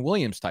Jameson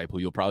Williams type who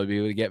you'll probably be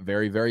able to get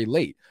very, very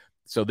late.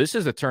 So this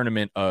is a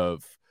tournament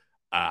of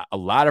a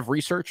lot of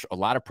research, a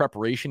lot of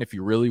preparation if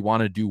you really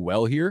want to do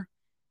well here.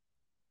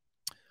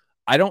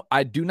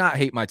 I do not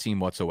hate my team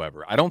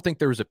whatsoever. I don't think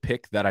there was a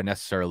pick that I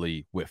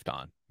necessarily whiffed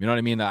on. You know what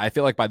I mean? I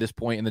feel like by this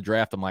point in the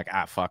draft, I'm like,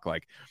 fuck,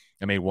 like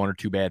I made 1 or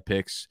 2 bad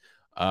picks.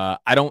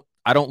 I don't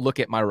look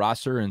at my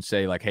roster and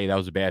say like, hey, that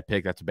was a bad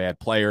pick. That's a bad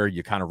player.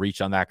 You kind of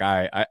reach on that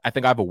guy. I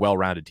think I have a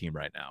well-rounded team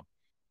right now.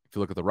 If you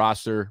look at the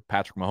roster,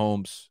 Patrick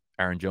Mahomes,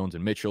 Aaron Jones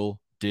and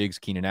Mitchell, Diggs,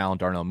 Keenan Allen,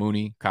 Darnell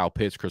Mooney, Kyle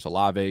Pitts, Chris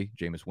Olave,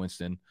 Jameis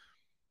Winston.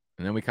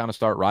 And then we kind of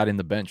start riding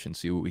the bench and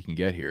see what we can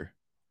get here.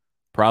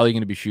 Probably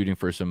going to be shooting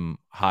for some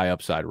high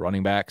upside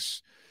running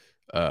backs.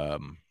 So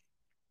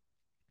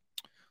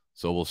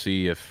we'll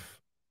see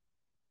if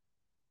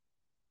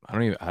I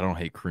don't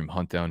hate Kareem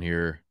Hunt down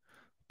here.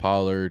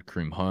 Pollard,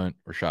 Kareem Hunt,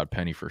 Rashad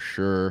Penny for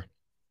sure.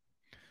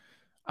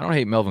 I don't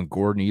hate Melvin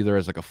Gordon either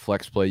as like a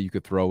flex play you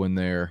could throw in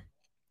there.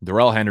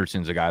 Darrell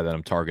Henderson's a guy that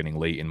I'm targeting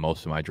late in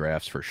most of my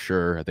drafts for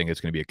sure. I think it's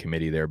going to be a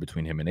committee there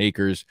between him and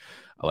Akers.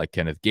 I like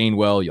Kenneth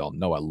Gainwell. Y'all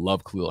know I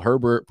love Khalil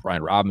Herbert.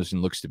 Brian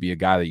Robinson looks to be a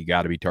guy that you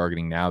got to be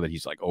targeting now that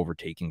he's like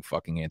overtaking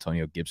fucking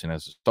Antonio Gibson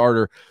as a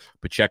starter.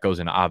 Pacheco's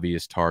an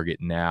obvious target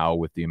now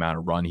with the amount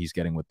of run he's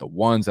getting with the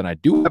ones. And I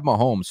do have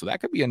Mahomes, so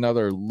that could be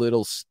another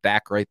little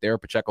stack right there.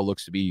 Pacheco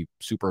looks to be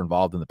super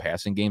involved in the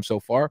passing game so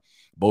far.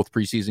 Both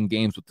preseason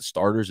games with the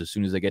starters, as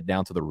soon as they get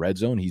down to the red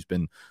zone, he's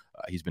been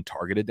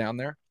targeted down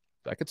there.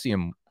 I could see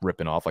him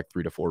ripping off like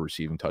 3 to 4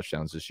 receiving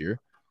touchdowns this year.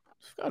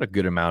 He's got a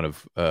good amount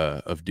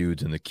of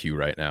dudes in the queue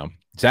right now.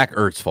 Zach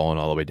Ertz falling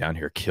all the way down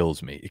here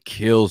kills me. It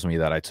kills me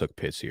that I took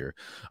Pitts here.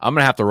 I'm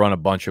gonna have to run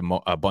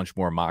a bunch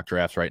more mock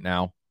drafts right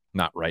now.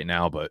 Not right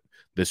now, but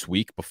this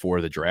week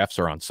before the drafts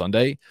are on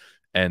Sunday,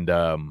 and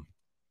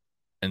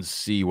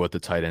see what the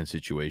tight end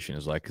situation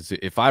is like. Because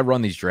if I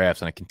run these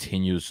drafts and I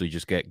continuously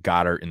just get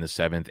Goddard in the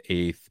 7th,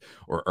 8th,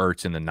 or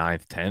Ertz in the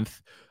 9th,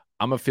 10th,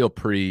 I'm gonna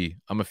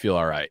feel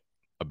all right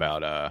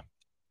about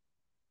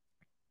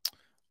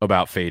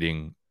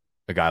fading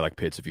a guy like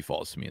Pitts if he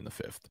falls to me in the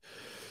 5th.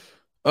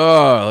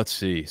 Let's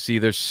see.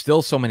 There's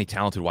still so many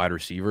talented wide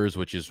receivers,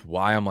 which is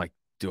why I'm like,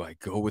 do I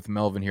go with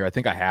Melvin here? I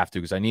think I have to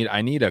because I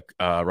need a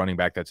running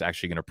back that's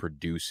actually going to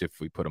produce if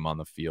we put him on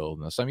the field.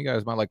 Now, some of you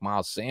guys might like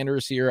Miles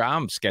Sanders here.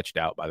 I'm sketched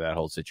out by that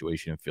whole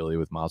situation in Philly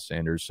with Miles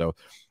Sanders, so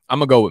I'm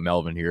gonna go with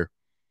Melvin here.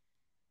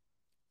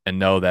 And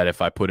know that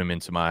if I put him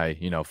into my,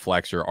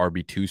 flex or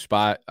RB2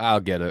 spot,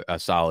 I'll get a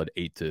solid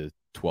 8 to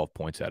 12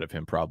 points out of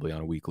him probably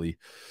on a weekly.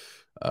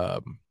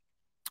 But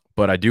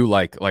I do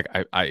like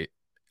I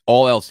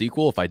all else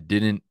equal, if I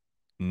didn't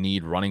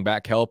need running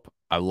back help,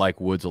 I like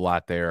Woods a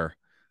lot there.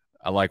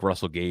 I like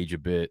Russell Gage a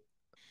bit.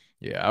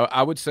 Yeah,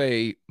 I would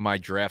say my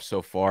draft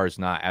so far is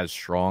not as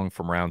strong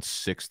from round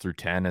 6 through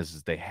 10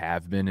 as they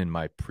have been in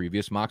my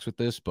previous mocks with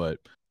this, but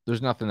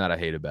there's nothing that I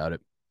hate about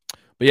it.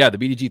 But yeah, the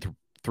BDG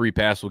 3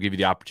 pass will give you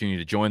the opportunity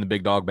to join the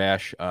Big Dog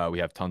Bash. We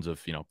have tons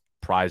of,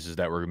 prizes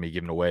that we're going to be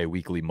giving away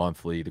weekly,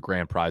 monthly. The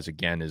grand prize,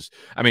 again, is,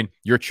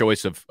 your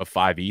choice of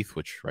 5 ETH,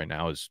 which right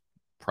now is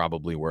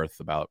probably worth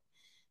about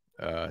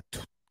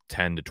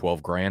 10 to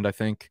 12 grand, I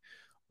think,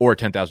 or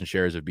 10,000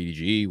 shares of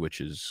BDG, which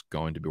is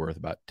going to be worth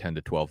about 10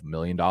 to 12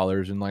 million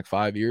dollars in like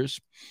 5 years.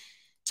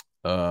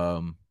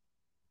 And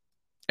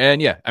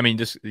yeah,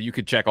 just you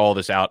could check all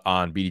this out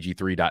on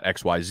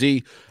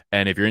bdg3.xyz.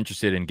 And if you're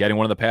interested in getting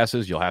one of the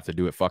passes, you'll have to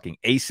do it fucking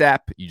ASAP.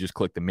 You just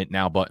click the Mint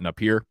Now button up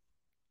here,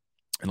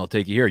 and it'll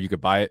take you here. You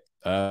could buy it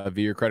via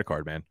your credit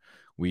card, man.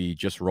 We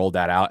just rolled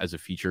that out as a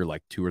feature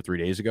like 2 or 3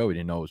 days ago. We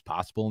didn't know it was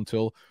possible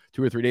until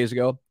 2 or 3 days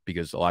ago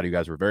because a lot of you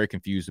guys were very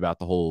confused about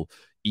the whole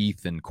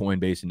ETH and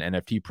Coinbase and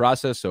NFT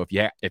process. So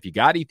if you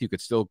got ETH, you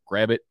could still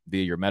grab it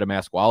via your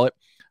MetaMask wallet.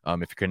 If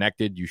you're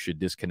connected, you should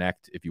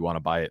disconnect if you want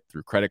to buy it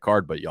through credit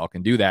card, but y'all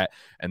can do that.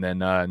 And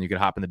then you can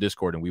hop in the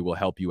Discord and we will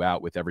help you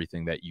out with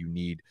everything that you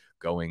need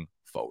going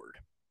forward.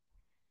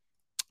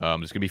 It's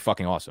going to be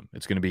fucking awesome.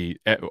 It's going to be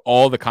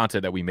all the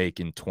content that we make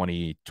in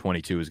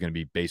 2022 is going to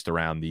be based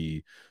around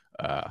the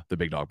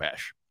Big Dog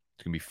Bash.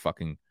 It's going to be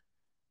fucking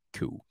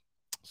cool.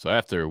 So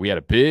after we had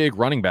a big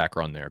running back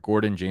run there,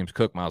 Gordon, James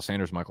Cook, Miles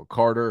Sanders, Michael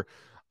Carter.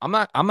 I'm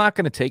not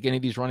going to take any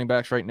of these running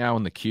backs right now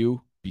in the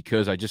queue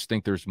because I just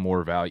think there's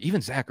more value.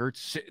 Even Zach Ertz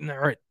sitting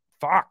there at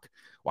fuck.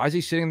 Why is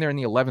he sitting there in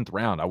the 11th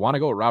round? I want to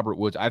go with Robert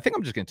Woods. I think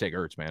I'm just going to take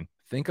Ertz, man.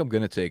 I think I'm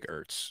going to take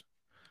Ertz.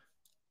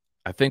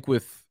 I think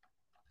with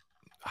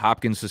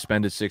Hopkins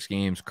suspended 6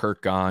 games,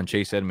 Kirk gone,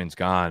 Chase Edmonds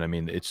gone.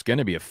 It's going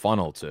to be a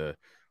funnel to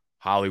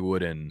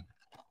Hollywood and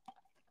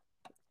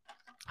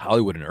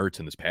Ertz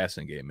in this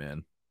passing game,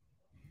 man.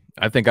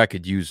 I think I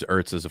could use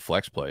Ertz as a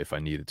flex play if I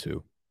needed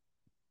to.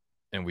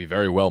 And we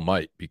very well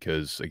might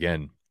because,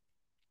 again,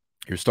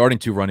 you're starting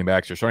 2 running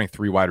backs, you're starting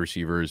 3 wide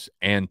receivers,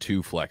 and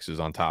 2 flexes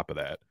on top of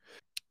that.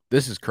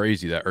 This is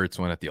crazy that Ertz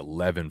went at the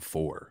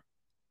 11-4.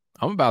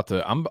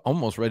 I'm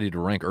almost ready to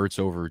rank Ertz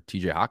over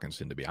TJ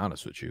Hawkinson, to be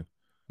honest with you.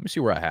 Let me see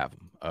where I have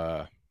him.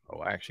 I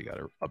actually got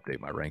to update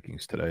my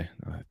rankings today.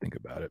 I think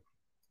about it.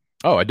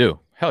 Oh, I do.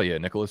 Hell yeah,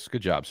 Nicholas.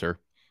 Good job, sir.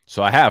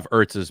 So I have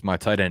Ertz as my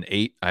tight end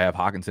 8. I have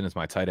Hawkinson as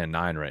my tight end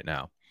 9 right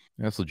now.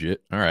 That's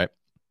legit. All right.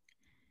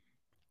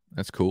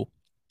 That's cool.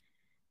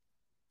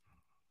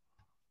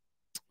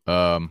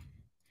 Those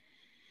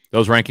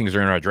rankings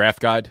are in our draft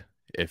guide.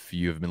 If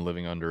you've been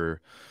living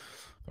under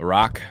a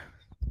rock,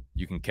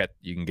 you can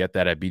get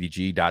that at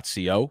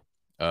bdg.co.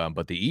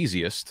 But the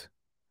easiest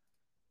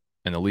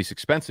and the least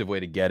expensive way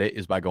to get it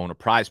is by going to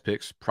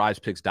PrizePicks,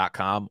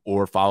 prizepicks.com,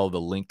 or follow the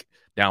link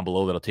down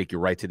below that'll take you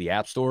right to the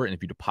App Store. And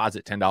if you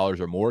deposit $10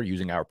 or more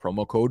using our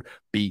promo code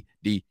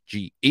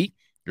BDGE,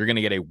 you're going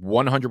to get a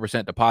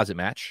 100% deposit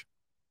match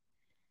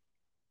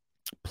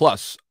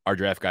plus our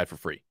draft guide for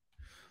free.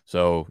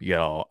 So,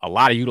 a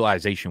lot of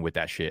utilization with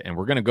that shit. And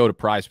we're going to go to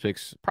Prize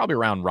Picks probably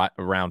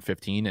around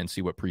 15 and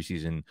see what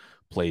preseason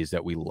plays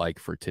that we like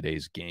for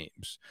today's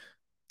games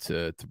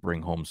to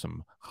bring home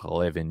some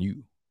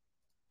revenue.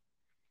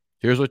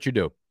 Here's what you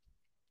do.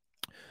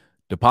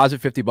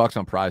 Deposit $50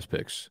 on Prize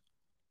Picks.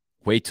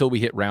 Wait till we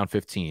hit round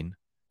 15.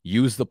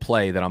 Use the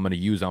play that I'm going to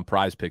use on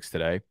Prize Picks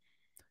today.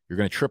 You're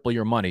going to triple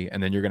your money,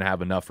 and then you're going to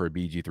have enough for a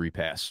BG3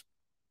 pass.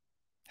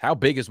 How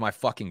big is my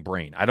fucking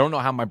brain? I don't know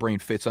how my brain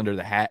fits under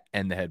the hat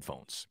and the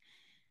headphones.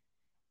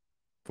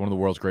 It's one of the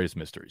world's greatest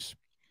mysteries.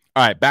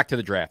 All right, back to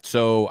the draft.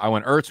 So I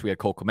went Ertz. We had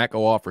Cole Kmet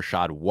go off,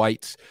 Rashad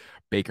White,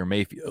 Baker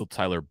Mayfield,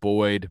 Tyler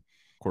Boyd,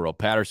 Cordell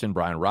Patterson,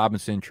 Brian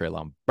Robinson,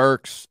 Treylon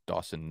Burks,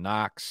 Dawson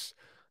Knox,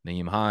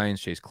 Nyheim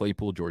Hines, Chase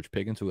Claypool, George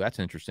Pickens. Ooh, that's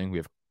interesting. We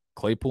have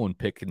Claypool and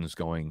Pickens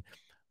going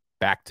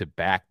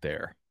back-to-back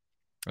there.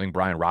 I think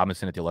Brian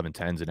Robinson at the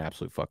 11-10 is an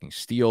absolute fucking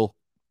steal.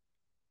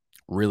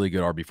 Really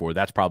good RB4.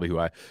 That's probably who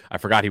I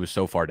forgot he was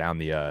so far down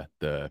the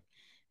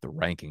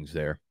rankings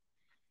there.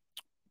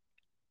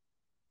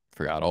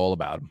 Forgot all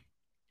about him.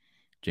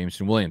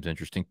 Jameson Williams,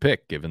 interesting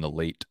pick given the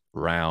late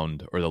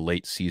round or the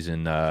late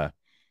season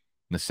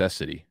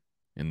necessity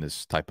in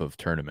this type of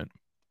tournament.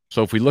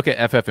 So if we look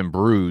at FF and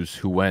Bruce,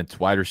 who went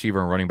wide receiver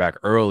and running back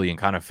early and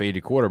kind of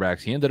faded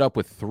quarterbacks, he ended up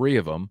with 3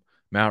 of them: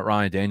 Matt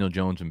Ryan, Daniel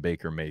Jones, and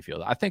Baker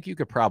Mayfield. I think you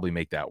could probably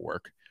make that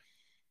work.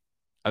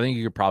 I think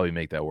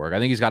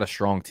he's got a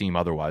strong team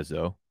otherwise,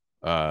 though.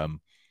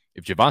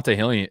 If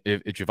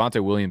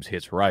Javonte Williams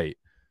hits right,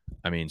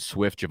 I mean,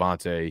 Swift,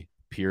 Javonte,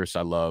 Pierce,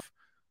 I love.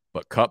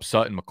 But Kupp,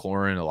 Sutton,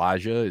 McLaurin,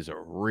 Elijah is a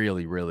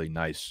really, really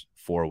nice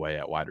 4-way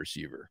at wide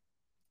receiver.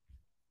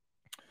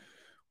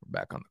 We're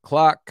back on the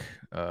clock.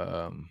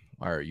 All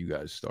right, you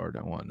guys start.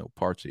 I want no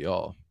parts of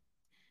y'all. All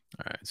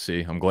right,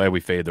 see, I'm glad we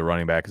fade the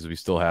running back because we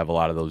still have a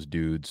lot of those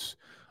dudes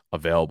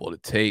available to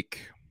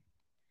take.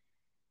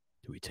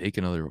 Do we take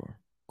another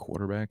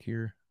quarterback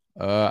here?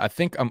 I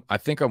think what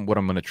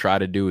I'm going to try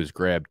to do is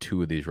grab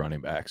 2 of these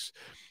running backs.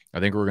 I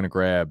think we're going to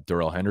grab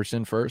Darrell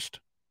Henderson first,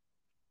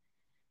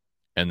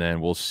 and then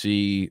we'll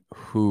see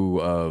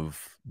who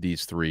of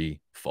these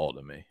 3 fall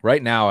to me.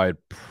 Right now, I'd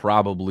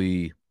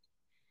probably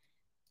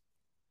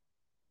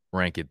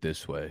rank it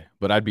this way,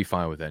 but I'd be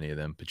fine with any of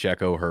them: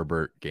 Pacheco,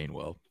 Herbert,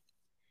 Gainwell.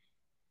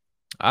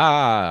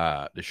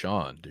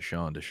 Deshaun.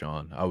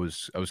 I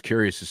was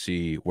curious to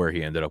see where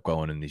he ended up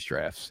going in these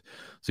drafts.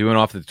 So he went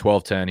off at the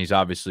 12-10. He's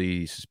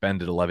obviously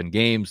suspended 11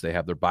 games. They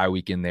have their bye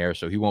week in there,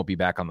 so he won't be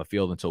back on the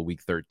field until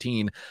week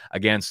 13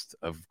 against,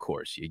 of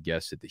course, you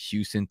guessed it, the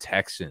Houston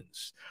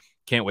Texans.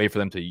 Can't wait for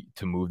them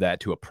to move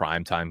that to a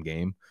primetime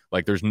game.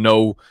 Like, there's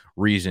no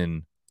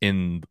reason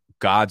in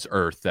God's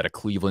earth that a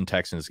Cleveland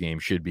Texans game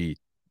should be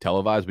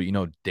televised, but you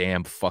know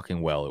damn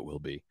fucking well it will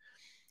be.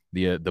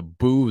 The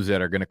boos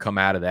that are going to come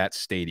out of that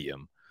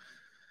stadium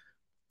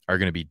are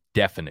going to be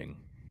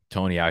deafening.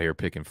 Tony out here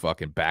picking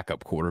fucking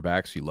backup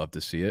quarterbacks. You love to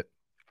see it.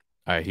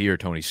 I hear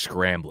Tony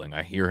scrambling.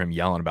 I hear him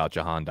yelling about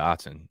Jahan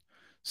Dotson.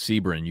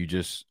 Sebring, you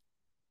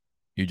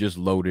just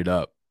loaded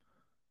up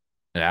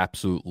an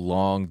absolute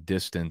long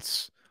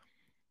distance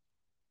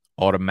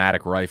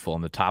automatic rifle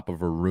on the top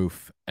of a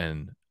roof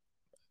and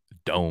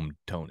domed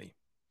Tony.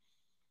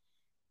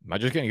 Am I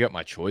just going to get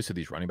my choice of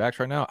these running backs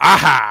right now?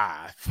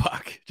 Aha!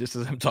 Fuck. Just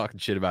as I'm talking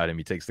shit about him,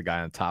 he takes the guy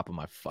on top of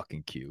my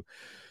fucking queue.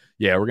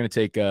 Yeah, we're going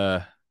to take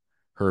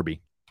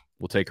Herbie.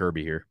 We'll take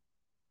Herbie here.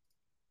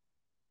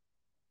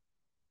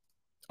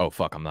 Oh,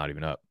 fuck. I'm not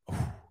even up.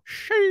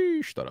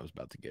 Sheesh. Thought I was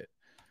about to get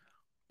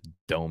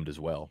domed as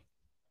well.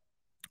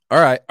 All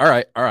right.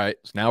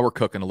 So now we're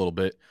cooking a little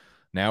bit.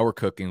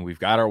 We've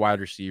got our wide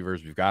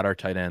receivers. We've got our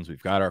tight ends.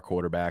 We've got our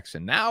quarterbacks.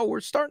 And now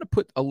we're starting to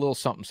put a little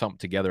something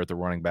together at the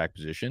running back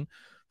position.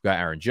 We've got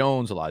Aaron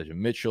Jones, Elijah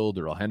Mitchell,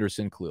 Darrell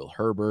Henderson, Khalil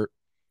Herbert,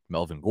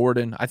 Melvin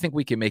Gordon. I think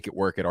we can make it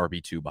work at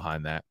RB2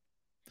 behind that.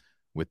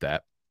 With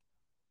that.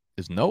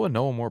 Is Noah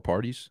more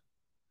parties?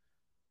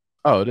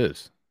 Oh, it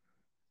is.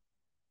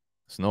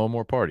 It's Noah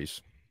more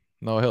parties.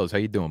 Noah Hills, how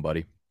you doing,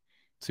 buddy?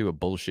 Let's see what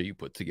bullshit you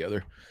put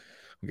together.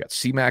 We got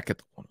C-Mac at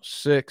the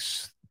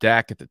 106,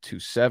 Dak at the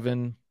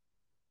 27.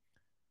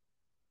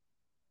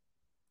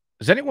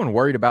 Is anyone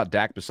worried about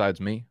Dak besides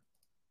me?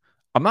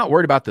 I'm not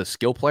worried about the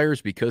skill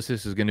players because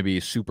this is going to be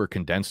a super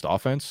condensed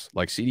offense.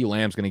 Like, CeeDee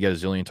Lamb's going to get a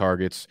zillion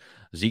targets.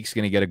 Zeke's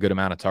going to get a good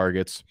amount of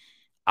targets.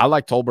 I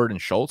like Tolbert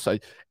and Schultz.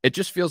 It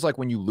just feels like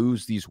when you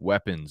lose these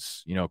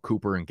weapons,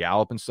 Cooper and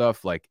Gallup and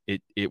stuff, like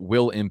it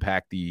will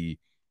impact the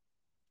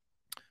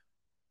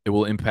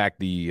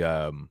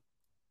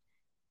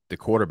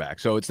quarterback.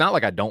 So it's not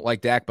like I don't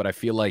like Dak, but I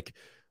feel like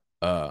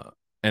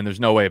and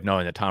there's no way of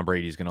knowing that Tom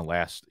Brady is going to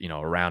last,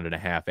 a round and a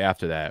half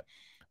after that.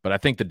 But I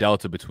think the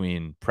delta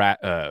between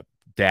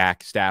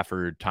Dak,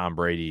 Stafford, Tom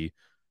Brady,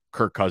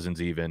 Kirk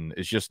Cousins even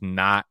is just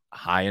not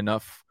high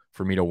enough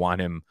for me to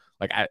want him.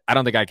 Like, I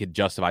don't think I could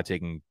justify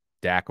taking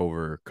Dak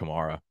over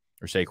Kamara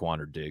or Saquon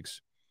or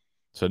Diggs.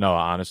 So, no,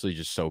 honestly,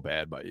 just so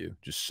bad by you.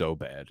 Just so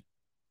bad.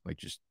 Like,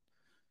 just.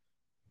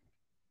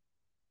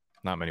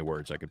 Not many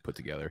words I could put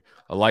together.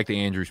 I like the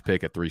Andrews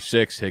pick at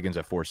 3.6. Higgins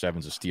at 4.7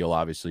 is a steal,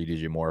 obviously.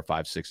 DJ Moore at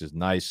 5.6 is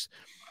nice.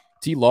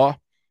 T Law.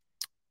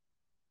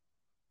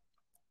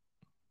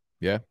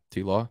 Yeah,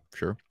 T Law,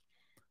 sure.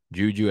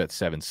 Juju at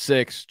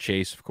 7.6.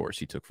 Chase, of course,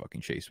 he took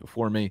fucking Chase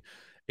before me.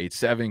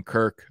 8.7.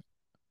 Kirk.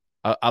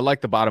 I like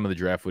the bottom of the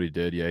draft, what he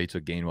did. Yeah, he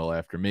took Gainwell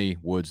after me.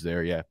 Woods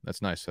there. Yeah,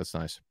 that's nice. That's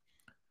nice.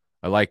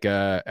 I like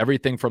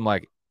everything from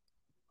like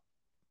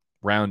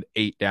round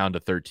 8 down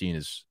to 13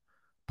 is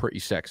pretty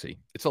sexy.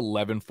 It's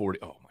 11:40.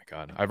 Oh my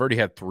god, I've already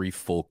had 3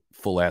 full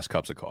ass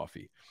cups of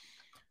coffee,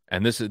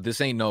 and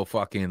this ain't no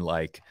fucking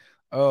like,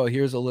 oh,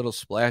 here's a little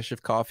splash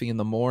of coffee in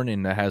the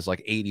morning that has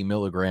like 80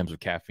 milligrams of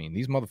caffeine.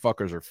 These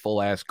motherfuckers are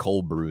full ass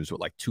cold brews with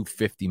like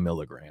 250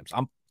 milligrams.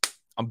 I'm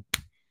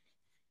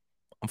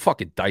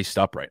fucking diced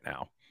up right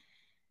now.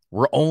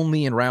 We're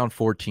only in round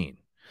 14.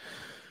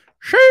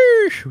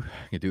 Sheesh. You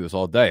can do this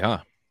all day, huh?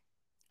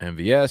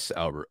 MVS,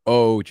 Albert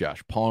O,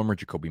 Josh Palmer,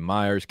 Jacoby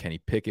Myers, Kenny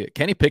Pickett.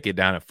 Kenny Pickett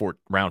down at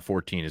round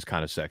 14 is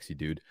kind of sexy,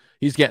 dude.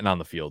 He's getting on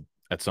the field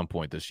at some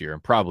point this year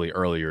and probably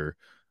earlier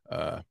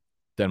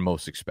than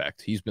most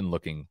expect. He's been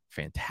looking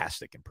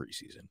fantastic in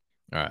preseason.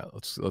 All right,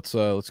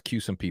 let's cue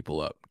some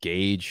people up.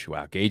 Gage,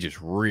 wow, Gage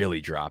is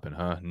really dropping,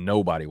 huh?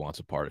 Nobody wants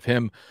a part of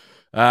him.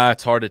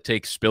 It's hard to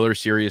take Spiller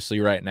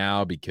seriously right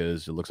now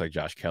because it looks like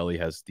Josh Kelly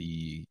has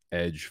the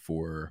edge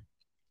for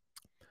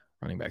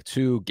running back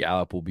 2.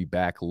 Gallup will be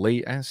back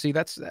late. And see,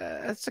 that's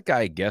a guy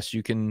I guess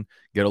you can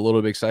get a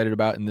little bit excited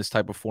about in this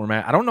type of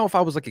format. I don't know if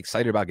I was like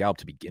excited about Gallup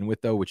to begin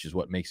with, though, which is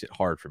what makes it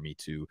hard for me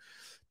to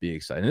be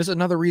excited. And this is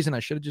another reason I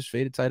should have just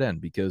faded tight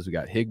end because we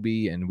got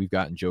Higbee and we've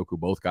got Njoku,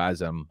 both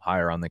guys I'm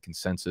higher on the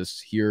consensus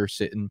here,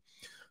 sitting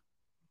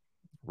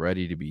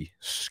ready to be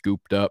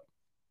scooped up.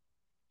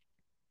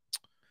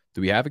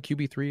 Do we have a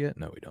QB3 yet?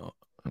 No, we don't.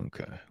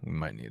 Okay, we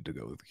might need to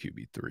go with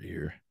QB3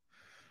 here.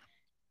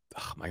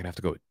 Ugh, am I gonna have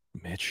to go with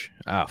Mitch?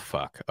 Oh,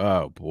 fuck.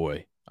 Oh,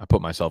 boy. I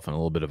put myself in a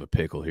little bit of a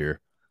pickle here.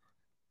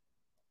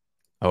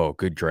 Oh,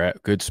 good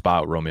draft. Good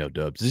spot, Romeo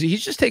Dubs.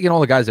 He's just taking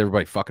all the guys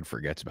everybody fucking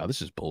forgets about.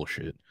 This is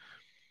bullshit.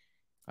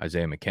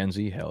 Isaiah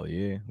McKenzie, hell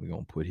yeah. We're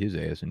going to put his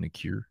ass in the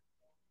cure.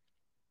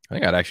 I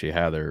think I'd actually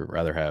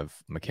rather have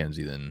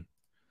McKenzie than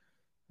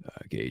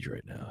Gage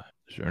right now.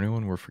 Is there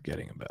anyone we're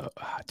forgetting about?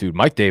 Dude,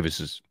 Mike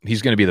Davis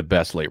he's going to be the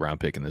best late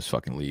round pick in this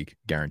fucking league,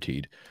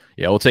 guaranteed.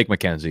 Yeah, we'll take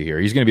McKenzie here.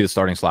 He's going to be the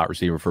starting slot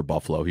receiver for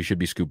Buffalo. He should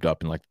be scooped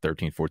up in like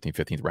 13th, 14th,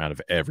 15th round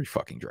of every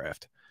fucking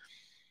draft.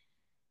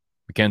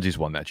 McKenzie's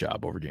won that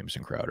job over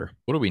Jamison Crowder.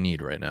 What do we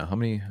need right now? How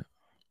many? We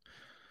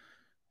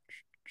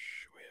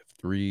have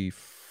 3,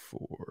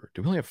 4.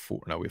 Do we only have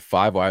 4? No, we have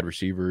 5 wide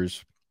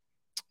receivers.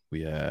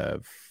 We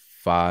have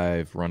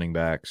 5 running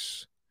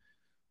backs,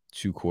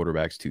 2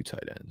 quarterbacks, 2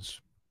 tight ends.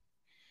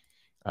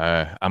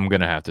 I'm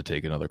going to have to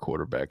take another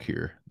quarterback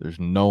here. There's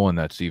no one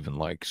that's even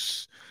like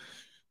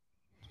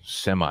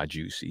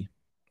semi-juicy.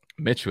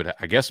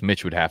 I guess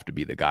Mitch would have to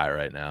be the guy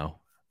right now.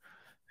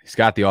 He's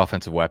got the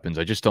offensive weapons.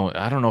 I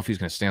don't know if he's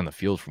going to stay on the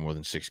field for more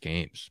than 6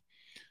 games.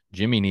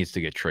 Jimmy needs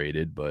to get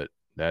traded, but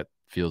that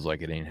feels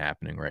like it ain't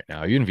happening right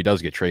now. Even if he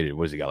does get traded,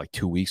 what has he got, like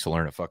 2 weeks to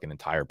learn a fucking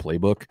entire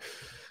playbook?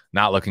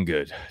 Not looking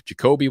good.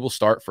 Jacoby will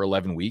start for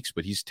 11 weeks,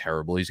 but he's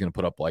terrible. He's going to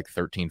put up like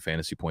 13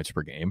 fantasy points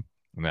per game.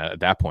 And at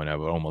that point, I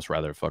would almost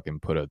rather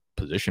fucking put a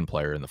position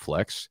player in the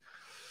flex.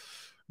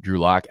 Drew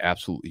Lock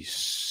absolutely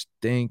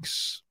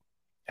stinks.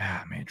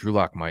 Man, Drew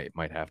Lock might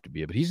have to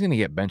be, but he's going to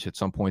get benched at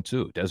some point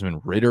too.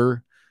 Desmond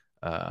Ridder,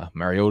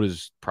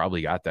 Mariota's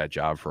probably got that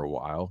job for a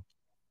while.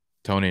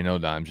 Tony No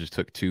Dimes just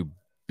took 2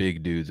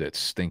 big dudes that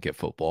stink at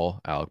football,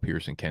 Alec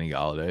Pierce and Kenny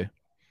Golladay.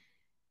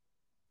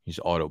 He's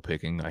auto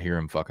picking. I hear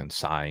him fucking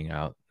sighing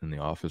out in the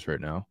office right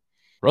now.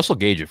 Russell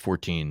Gage at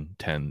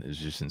 14-10 is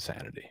just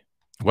insanity.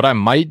 What I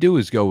might do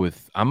is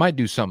I might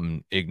do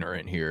something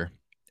ignorant here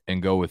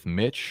and go with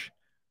Mitch.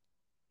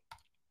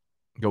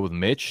 Go with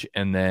Mitch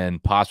and then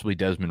possibly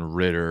Desmond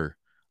Ridder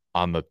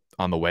on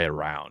the way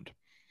around.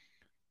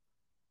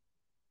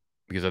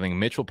 Because I think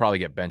Mitch will probably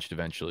get benched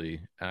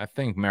eventually. And I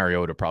think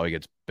Mariota probably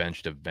gets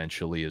benched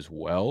eventually as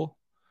well.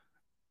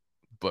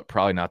 But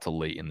probably not till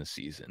late in the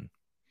season.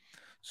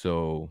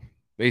 So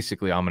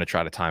basically, I'm going to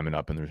try to time it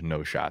up, and there's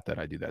no shot that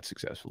I do that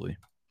successfully.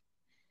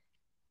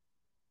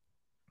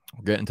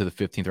 We'll get into the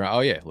 15th round.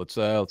 Oh, yeah. Let's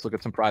look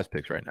at some prize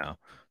picks right now.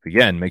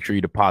 Again, make sure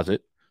you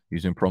deposit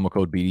using promo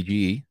code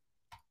BDGE,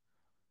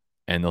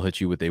 and they'll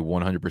hit you with a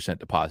 100%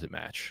 deposit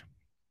match.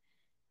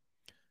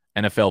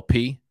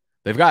 NFLP,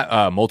 they've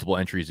got multiple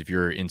entries if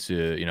you're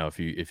into,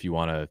 if you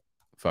want to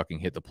fucking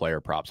hit the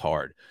player props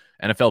hard.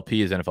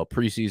 NFLP is NFL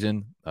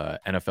preseason.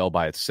 NFL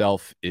by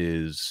itself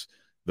is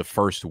the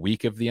first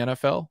week of the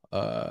NFL.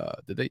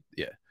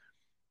 Yeah.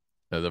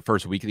 The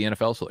first week of the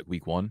NFL, so like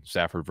week 1,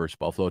 Stafford versus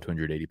Buffalo,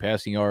 280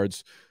 passing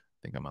yards. I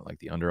think I might like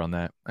the under on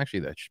that.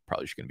 Actually, that's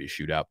probably just going to be a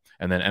shootout.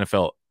 And then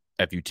NFL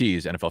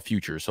FUTs, NFL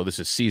futures. So this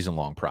is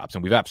season-long props,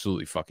 and we've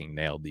absolutely fucking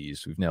nailed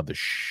these. We've nailed the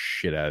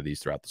shit out of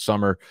these throughout the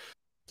summer.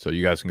 So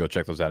you guys can go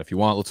check those out if you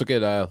want. Let's look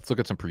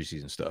at some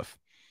preseason stuff.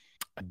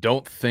 I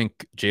don't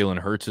think Jalen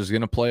Hurts is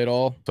going to play at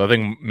all. So I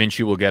think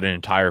Minshew will get an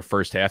entire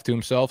first half to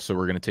himself. So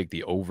we're going to take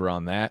the over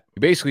on that. You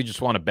basically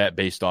just want to bet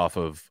based off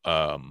of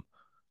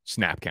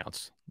snap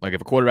counts. Like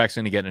if a quarterback's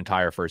going to get an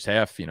entire first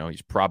half,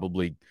 he's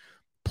probably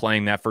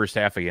playing that first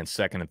half against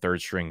second and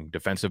third string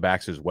defensive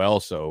backs as well.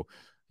 So,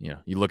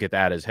 you look at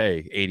that as,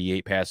 hey,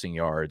 88 passing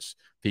yards.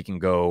 If he can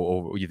go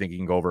over, you think he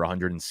can go over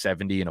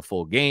 170 in a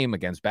full game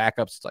against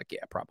backups? It's like,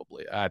 yeah,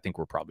 probably. I think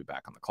we're probably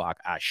back on the clock.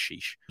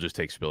 Sheesh. Just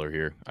take Spiller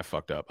here. I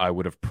fucked up. I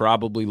would have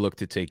probably looked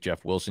to take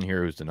Jeff Wilson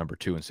here, who's the number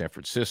 2 in San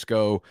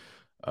Francisco.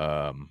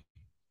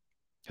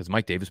 Has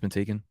Mike Davis been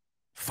taken?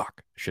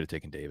 Fuck. Should have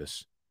taken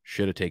Davis.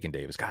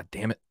 God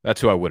damn it. That's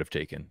who I would have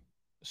taken,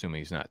 assuming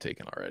he's not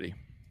taken already.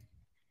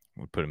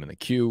 We put him in the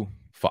queue.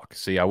 Fuck.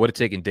 See, I would have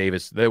taken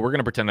Davis. We're going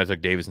to pretend I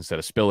took Davis instead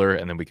of Spiller,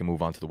 and then we can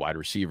move on to the wide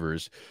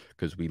receivers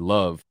because we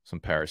love some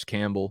Paris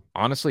Campbell.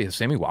 Honestly, has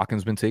Sammy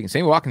Watkins been taken?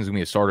 Sammy Watkins is going to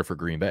be a starter for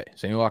Green Bay.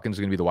 Sammy Watkins is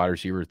going to be the wide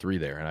receiver 3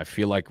 there, and I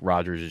feel like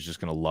Rodgers is just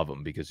going to love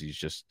him because he's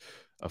just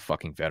a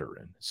fucking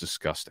veteran. It's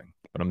disgusting.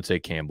 But I'm going to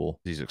take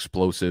Campbell. He's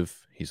explosive.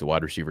 He's the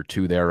wide receiver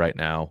 2 there right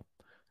now.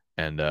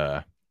 And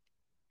Matt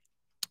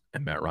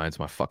Ryan's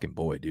my fucking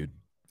boy, dude.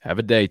 Have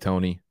a day,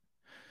 Tony.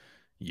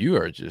 You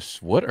are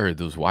just, what are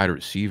those wide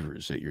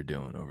receivers that you're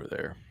doing over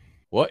there?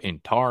 What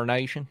in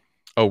tarnation?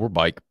 Oh, we're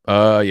bike.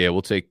 Yeah,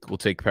 we'll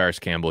take Paris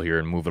Campbell here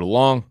and move it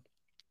along.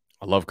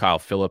 I love Kyle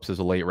Phillips as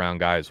a late round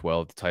guy as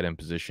well at the tight end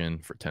position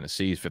for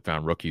Tennessee's 5th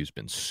round rookie who's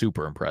been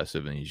super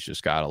impressive, and he's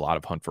just got a lot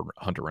of Hunter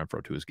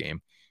Renfrow to his game.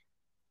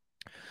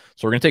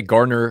 So we're going to take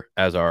Gardner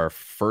as our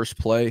first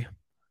play,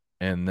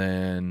 and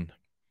then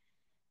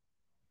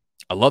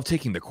I love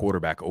taking the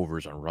quarterback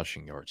overs on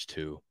rushing yards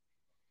too.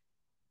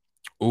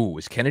 Ooh,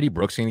 is Kennedy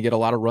Brooks going to get a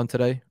lot of run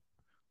today?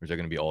 Or is that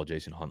going to be all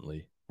Jason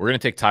Huntley? We're going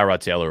to take Tyrod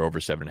Taylor over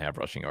 7.5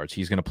 rushing yards.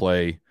 He's going to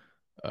play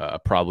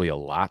probably a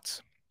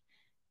lot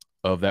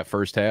of that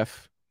first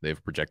half.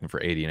 They've projected for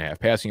 80.5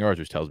 passing yards,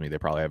 which tells me they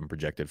probably haven't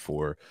projected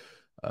for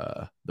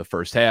the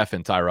first half.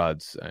 And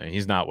Tyrod's,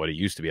 he's not what he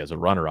used to be as a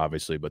runner,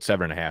 obviously, but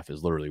 7.5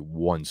 is literally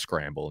one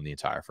scramble in the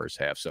entire first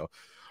half. So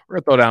we're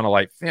going to throw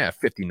down to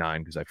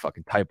 59 because I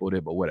fucking typoed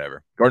it, but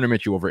whatever. Gardner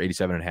Minshew over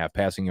 87.5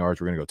 passing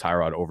yards. We're going to go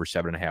Tyrod over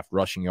 7.5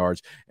 rushing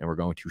yards, and we're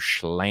going to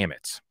slam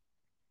it.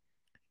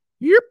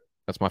 Yep.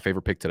 That's my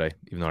favorite pick today,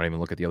 even though I didn't even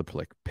look at the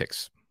other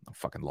picks. I'm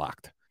fucking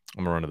locked.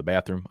 I'm going to run to the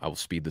bathroom. I will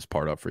speed this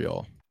part up for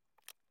y'all.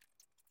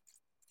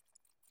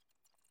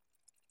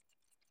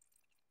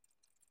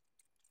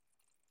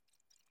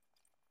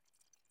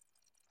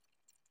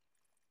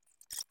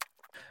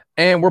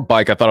 And we're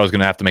bike. I thought I was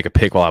going to have to make a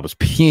pick while I was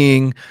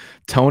peeing.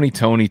 Tony.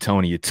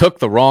 You took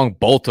the wrong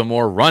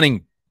Baltimore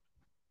running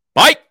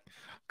bike.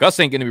 Gus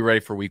ain't going to be ready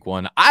for week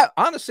 1. I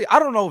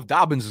don't know if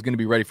Dobbins is going to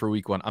be ready for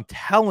week 1. I'm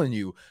telling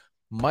you,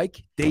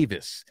 Mike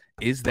Davis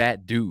is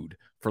that dude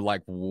for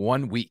like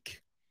 1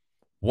 week.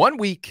 1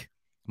 week,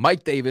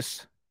 Mike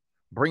Davis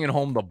bringing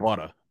home the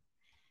butter.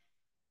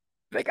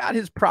 They got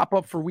his prop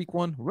up for week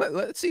 1.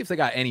 Let's see if they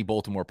got any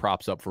Baltimore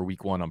props up for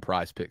week 1 on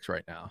Prize Picks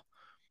right now.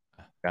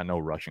 Got no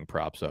rushing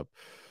props up.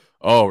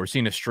 Oh, we're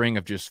seeing a string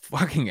of just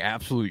fucking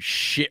absolute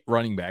shit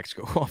running backs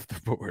go off the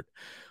board.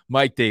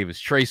 Mike Davis,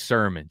 Trey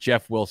Sermon,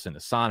 Jeff Wilson,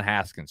 Hassan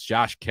Haskins,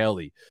 Josh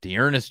Kelly,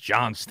 Dearness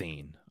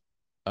Johnstein.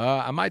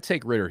 I might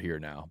take Ritter here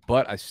now,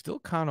 but I still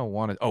kind of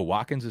want to. Oh,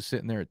 Watkins is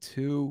sitting there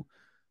too.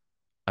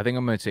 I think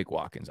I'm going to take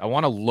Watkins. I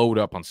want to load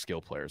up on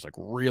skill players, like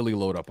really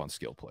load up on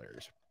skill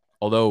players.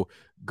 Although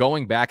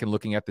going back and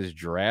looking at this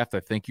draft, I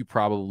think you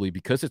probably,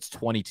 because it's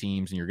 20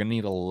 teams and you're going to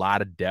need a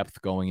lot of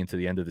depth going into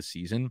the end of the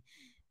season,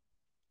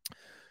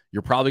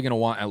 you're probably going to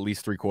want at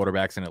least 3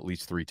 quarterbacks and at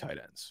least 3 tight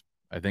ends.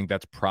 I think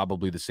that's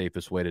probably the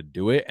safest way to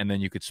do it. And then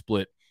you could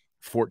split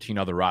 14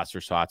 other roster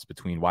spots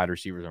between wide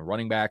receivers and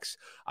running backs.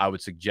 I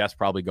would suggest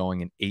probably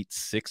going an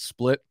 8-6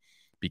 split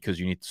because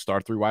you need to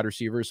start 3 wide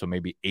receivers. So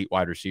maybe 8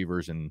 wide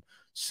receivers and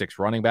 6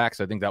 running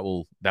backs. I think that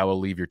will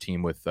leave your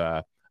team with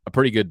a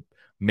pretty good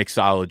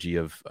mixology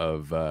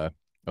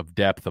of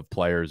depth of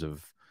players.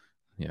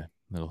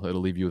 It'll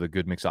leave you with a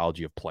good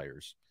mixology of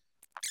players.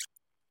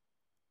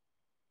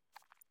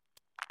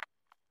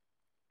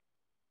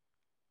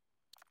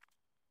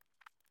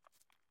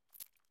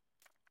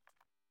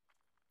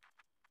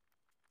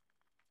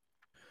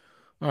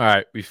 All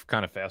right, we've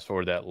kind of fast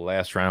forward that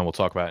last round. We'll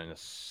talk about it in a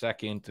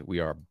second. We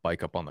are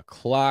bike up on the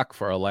clock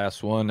for our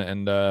last one,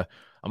 and I'm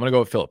going to go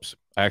with Phillips.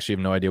 I actually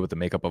have no idea what the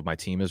makeup of my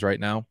team is right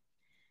now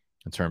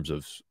in terms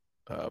of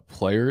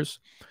players.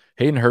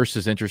 Hayden Hurst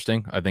is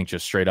interesting. I think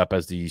just straight up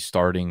as the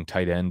starting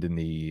tight end in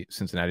the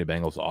Cincinnati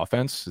Bengals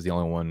offense is the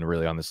only one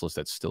really on this list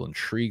that still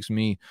intrigues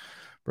me.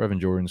 Brevin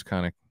Jordan's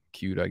kind of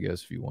cute, I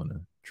guess, if you want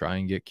to try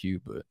and get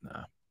cute, but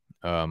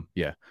nah.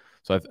 Yeah.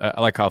 So I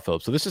like Kyle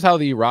Phillips. So this is how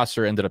the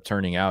roster ended up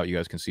turning out. You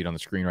guys can see it on the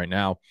screen right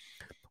now.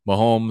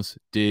 Mahomes,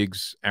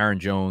 Diggs, Aaron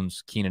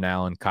Jones, Keenan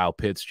Allen, Kyle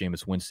Pitts,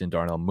 Jameis Winston,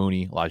 Darnell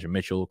Mooney, Elijah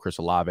Mitchell, Chris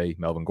Olave,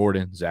 Melvin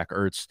Gordon, Zach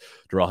Ertz,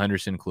 Darrell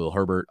Henderson, Khalil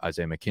Herbert,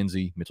 Isaiah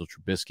McKenzie, Mitchell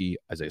Trubisky,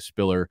 Isaiah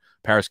Spiller,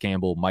 Paris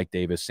Campbell, Mike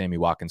Davis, Sammy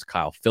Watkins,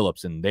 Kyle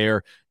Phillips. And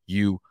there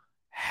you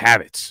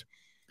have it.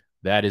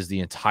 That is the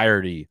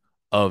entirety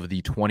of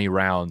the 20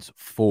 rounds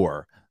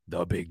for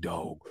the Big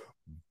Dog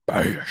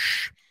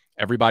Bash.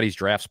 Everybody's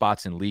draft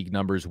spots and league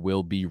numbers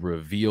will be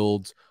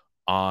revealed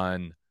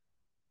on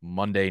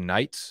Monday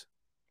nights.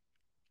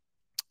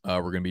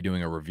 We're going to be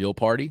doing a reveal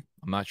party.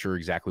 I'm not sure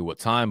exactly what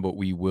time, but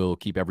we will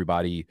keep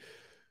everybody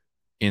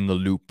in the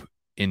loop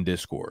in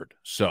Discord.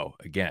 So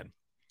again,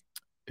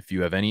 if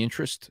you have any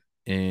interest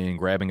in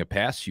grabbing a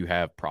pass, you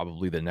have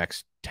probably the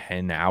next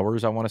 10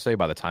 hours, I want to say,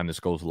 by the time this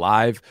goes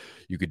live.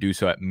 You could do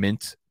so at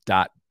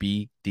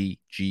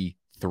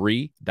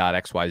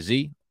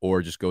mint.bdg3.xyz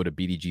or just go to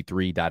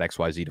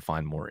bdg3.xyz to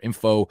find more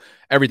info.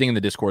 Everything in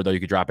the Discord, though. You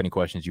could drop any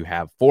questions you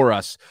have for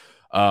us.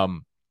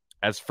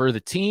 As for the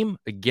team,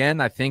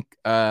 again, I think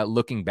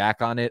looking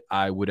back on it,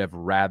 I would have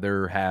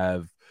rather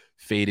have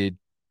faded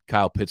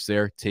Kyle Pitts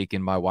there,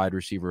 taken my wide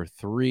receiver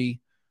 3.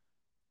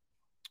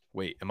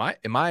 Wait, am I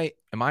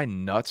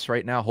nuts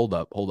right now? Hold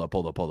up.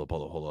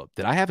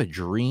 Did I have a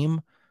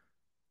dream?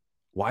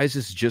 Why is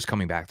this just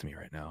coming back to me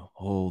right now?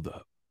 Hold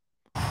up.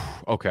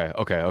 Okay.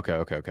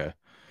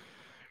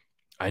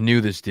 I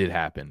knew this did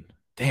happen.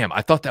 Damn,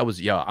 I thought that was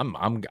I'm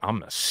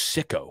a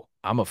sicko.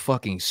 I'm a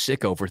fucking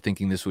sicko for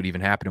thinking this would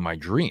even happen in my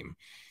dream.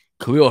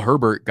 Khalil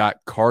Herbert got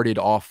carted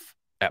off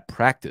at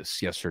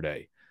practice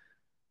yesterday.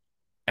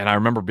 And I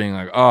remember being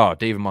like, oh,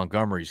 David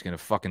Montgomery's going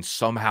to fucking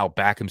somehow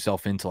back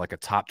himself into like a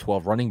top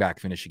 12 running back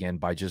finish again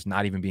by just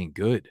not even being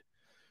good.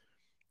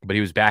 But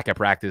he was back at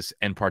practice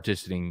and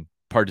participating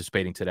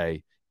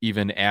today,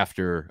 even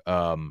after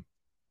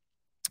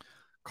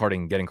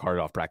getting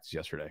carted off practice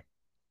yesterday.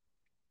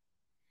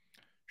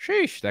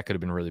 Sheesh, that could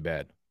have been really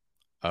bad.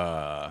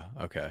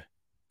 Okay.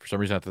 For some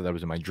reason, I thought that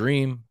was in my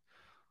dream.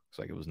 Looks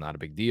like it was not a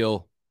big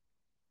deal.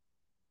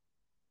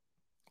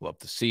 Love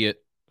to see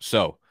it.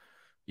 So,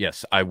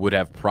 yes, I would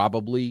have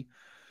probably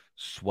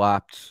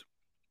swapped,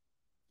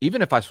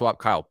 even if I swapped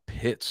Kyle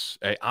Pitts,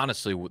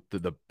 honestly,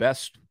 the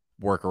best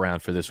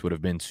workaround for this would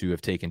have been to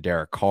have taken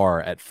Derek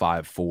Carr at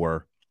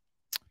 5'4".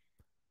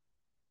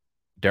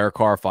 Derek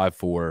Carr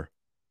 5'4",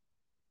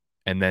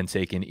 and then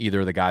taken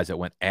either of the guys that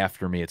went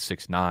after me at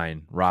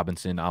 6'9",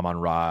 Robinson,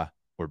 Amon-Ra,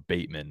 or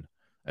Bateman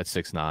at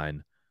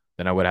 6'9".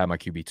 Then I would have my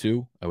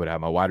QB2. I would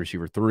have my wide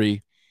receiver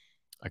 3.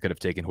 I could have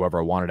taken whoever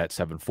I wanted at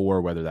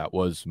 7'4", whether that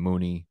was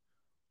Mooney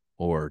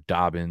or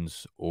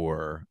Dobbins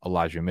or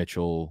Elijah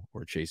Mitchell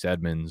or Chase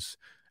Edmonds,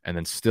 and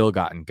then still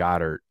gotten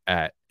Goddard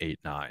at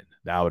 8'9".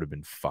 That would have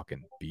been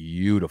fucking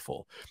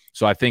beautiful.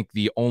 So I think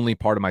the only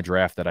part of my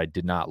draft that I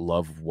did not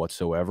love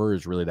whatsoever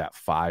is really that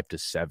 5 to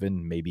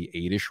 7, maybe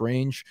 8-ish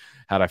range.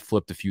 Had I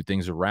flipped a few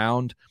things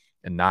around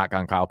and not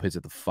gone Kyle Pitts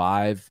at the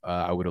 5,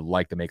 I would have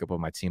liked the makeup of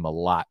my team a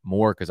lot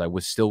more because I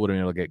still would have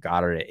been able to get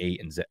Goddard at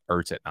 8 and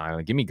Ertz at 9.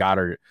 Like, give me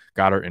Goddard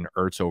and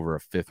Ertz over a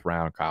 5th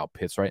round Kyle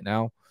Pitts right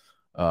now.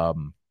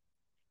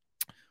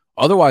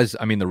 Otherwise,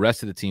 I mean, the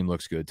rest of the team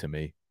looks good to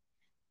me.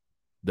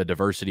 The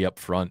diversity up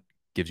front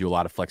gives you a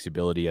lot of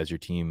flexibility as your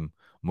team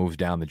moves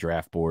down the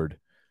draft board.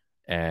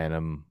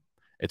 And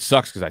it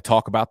sucks because I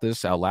talk about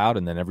this out loud,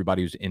 and then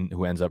everybody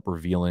who ends up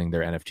revealing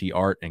their NFT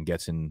art and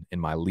gets in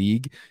my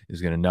league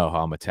is going to know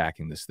how I'm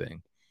attacking this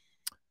thing.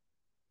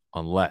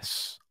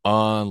 Unless.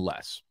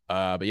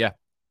 But yeah,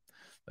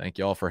 thank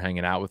you all for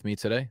hanging out with me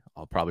today.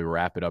 I'll probably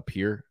wrap it up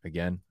here.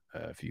 Again,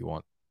 if you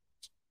want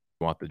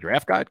the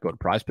draft guide, go to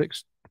Prize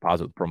Picks,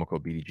 deposit with promo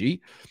code BDG.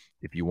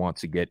 If you want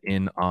to get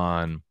in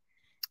on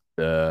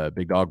the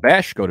Big Dog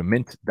Bash, go to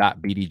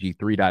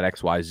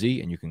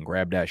mint.bdg3.xyz and you can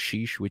grab that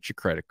sheesh with your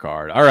credit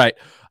card. All right,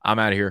 I'm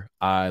out of here.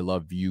 I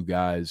love you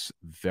guys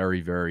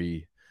very,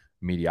 very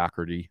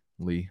mediocrityly,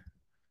 and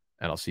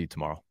I'll see you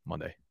tomorrow,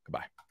 Monday.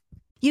 Goodbye.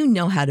 You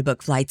know how to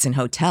book flights and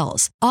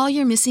hotels. All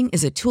you're missing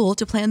is a tool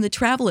to plan the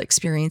travel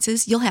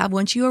experiences you'll have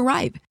once you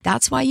arrive.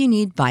 That's why you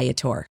need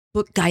Viator.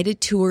 Book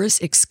guided tours,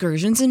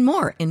 excursions, and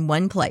more in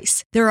one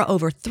place. There are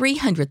over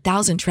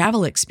 300,000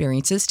 travel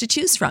experiences to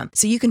choose from,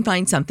 so you can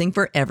find something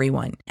for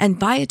everyone. And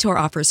Viator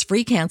offers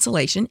free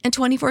cancellation and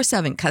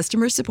 24/7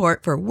 customer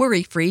support for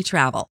worry-free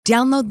travel.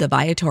 Download the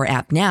Viator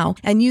app now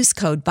and use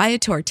code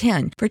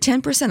Viator10 for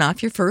 10%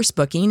 off your first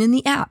booking in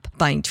the app.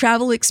 Find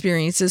travel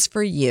experiences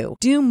for you.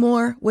 Do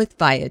more with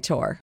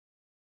Viator.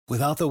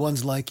 Without the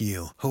ones like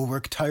you, who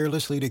work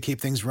tirelessly to keep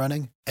things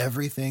running,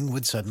 everything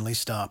would suddenly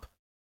stop.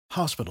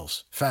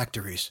 Hospitals,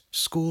 factories,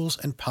 schools,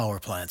 and power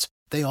plants,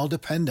 they all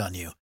depend on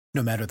you.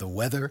 No matter the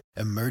weather,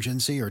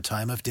 emergency, or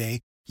time of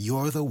day,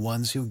 you're the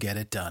ones who get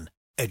it done.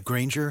 At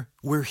Grainger,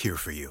 we're here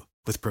for you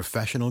with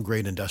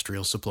professional-grade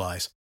industrial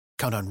supplies.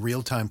 Count on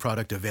real-time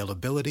product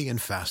availability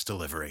and fast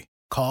delivery.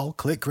 Call,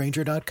 click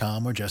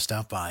Grainger.com, or just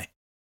stop by.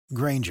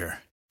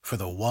 Grainger, for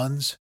the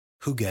ones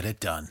who get it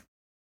done.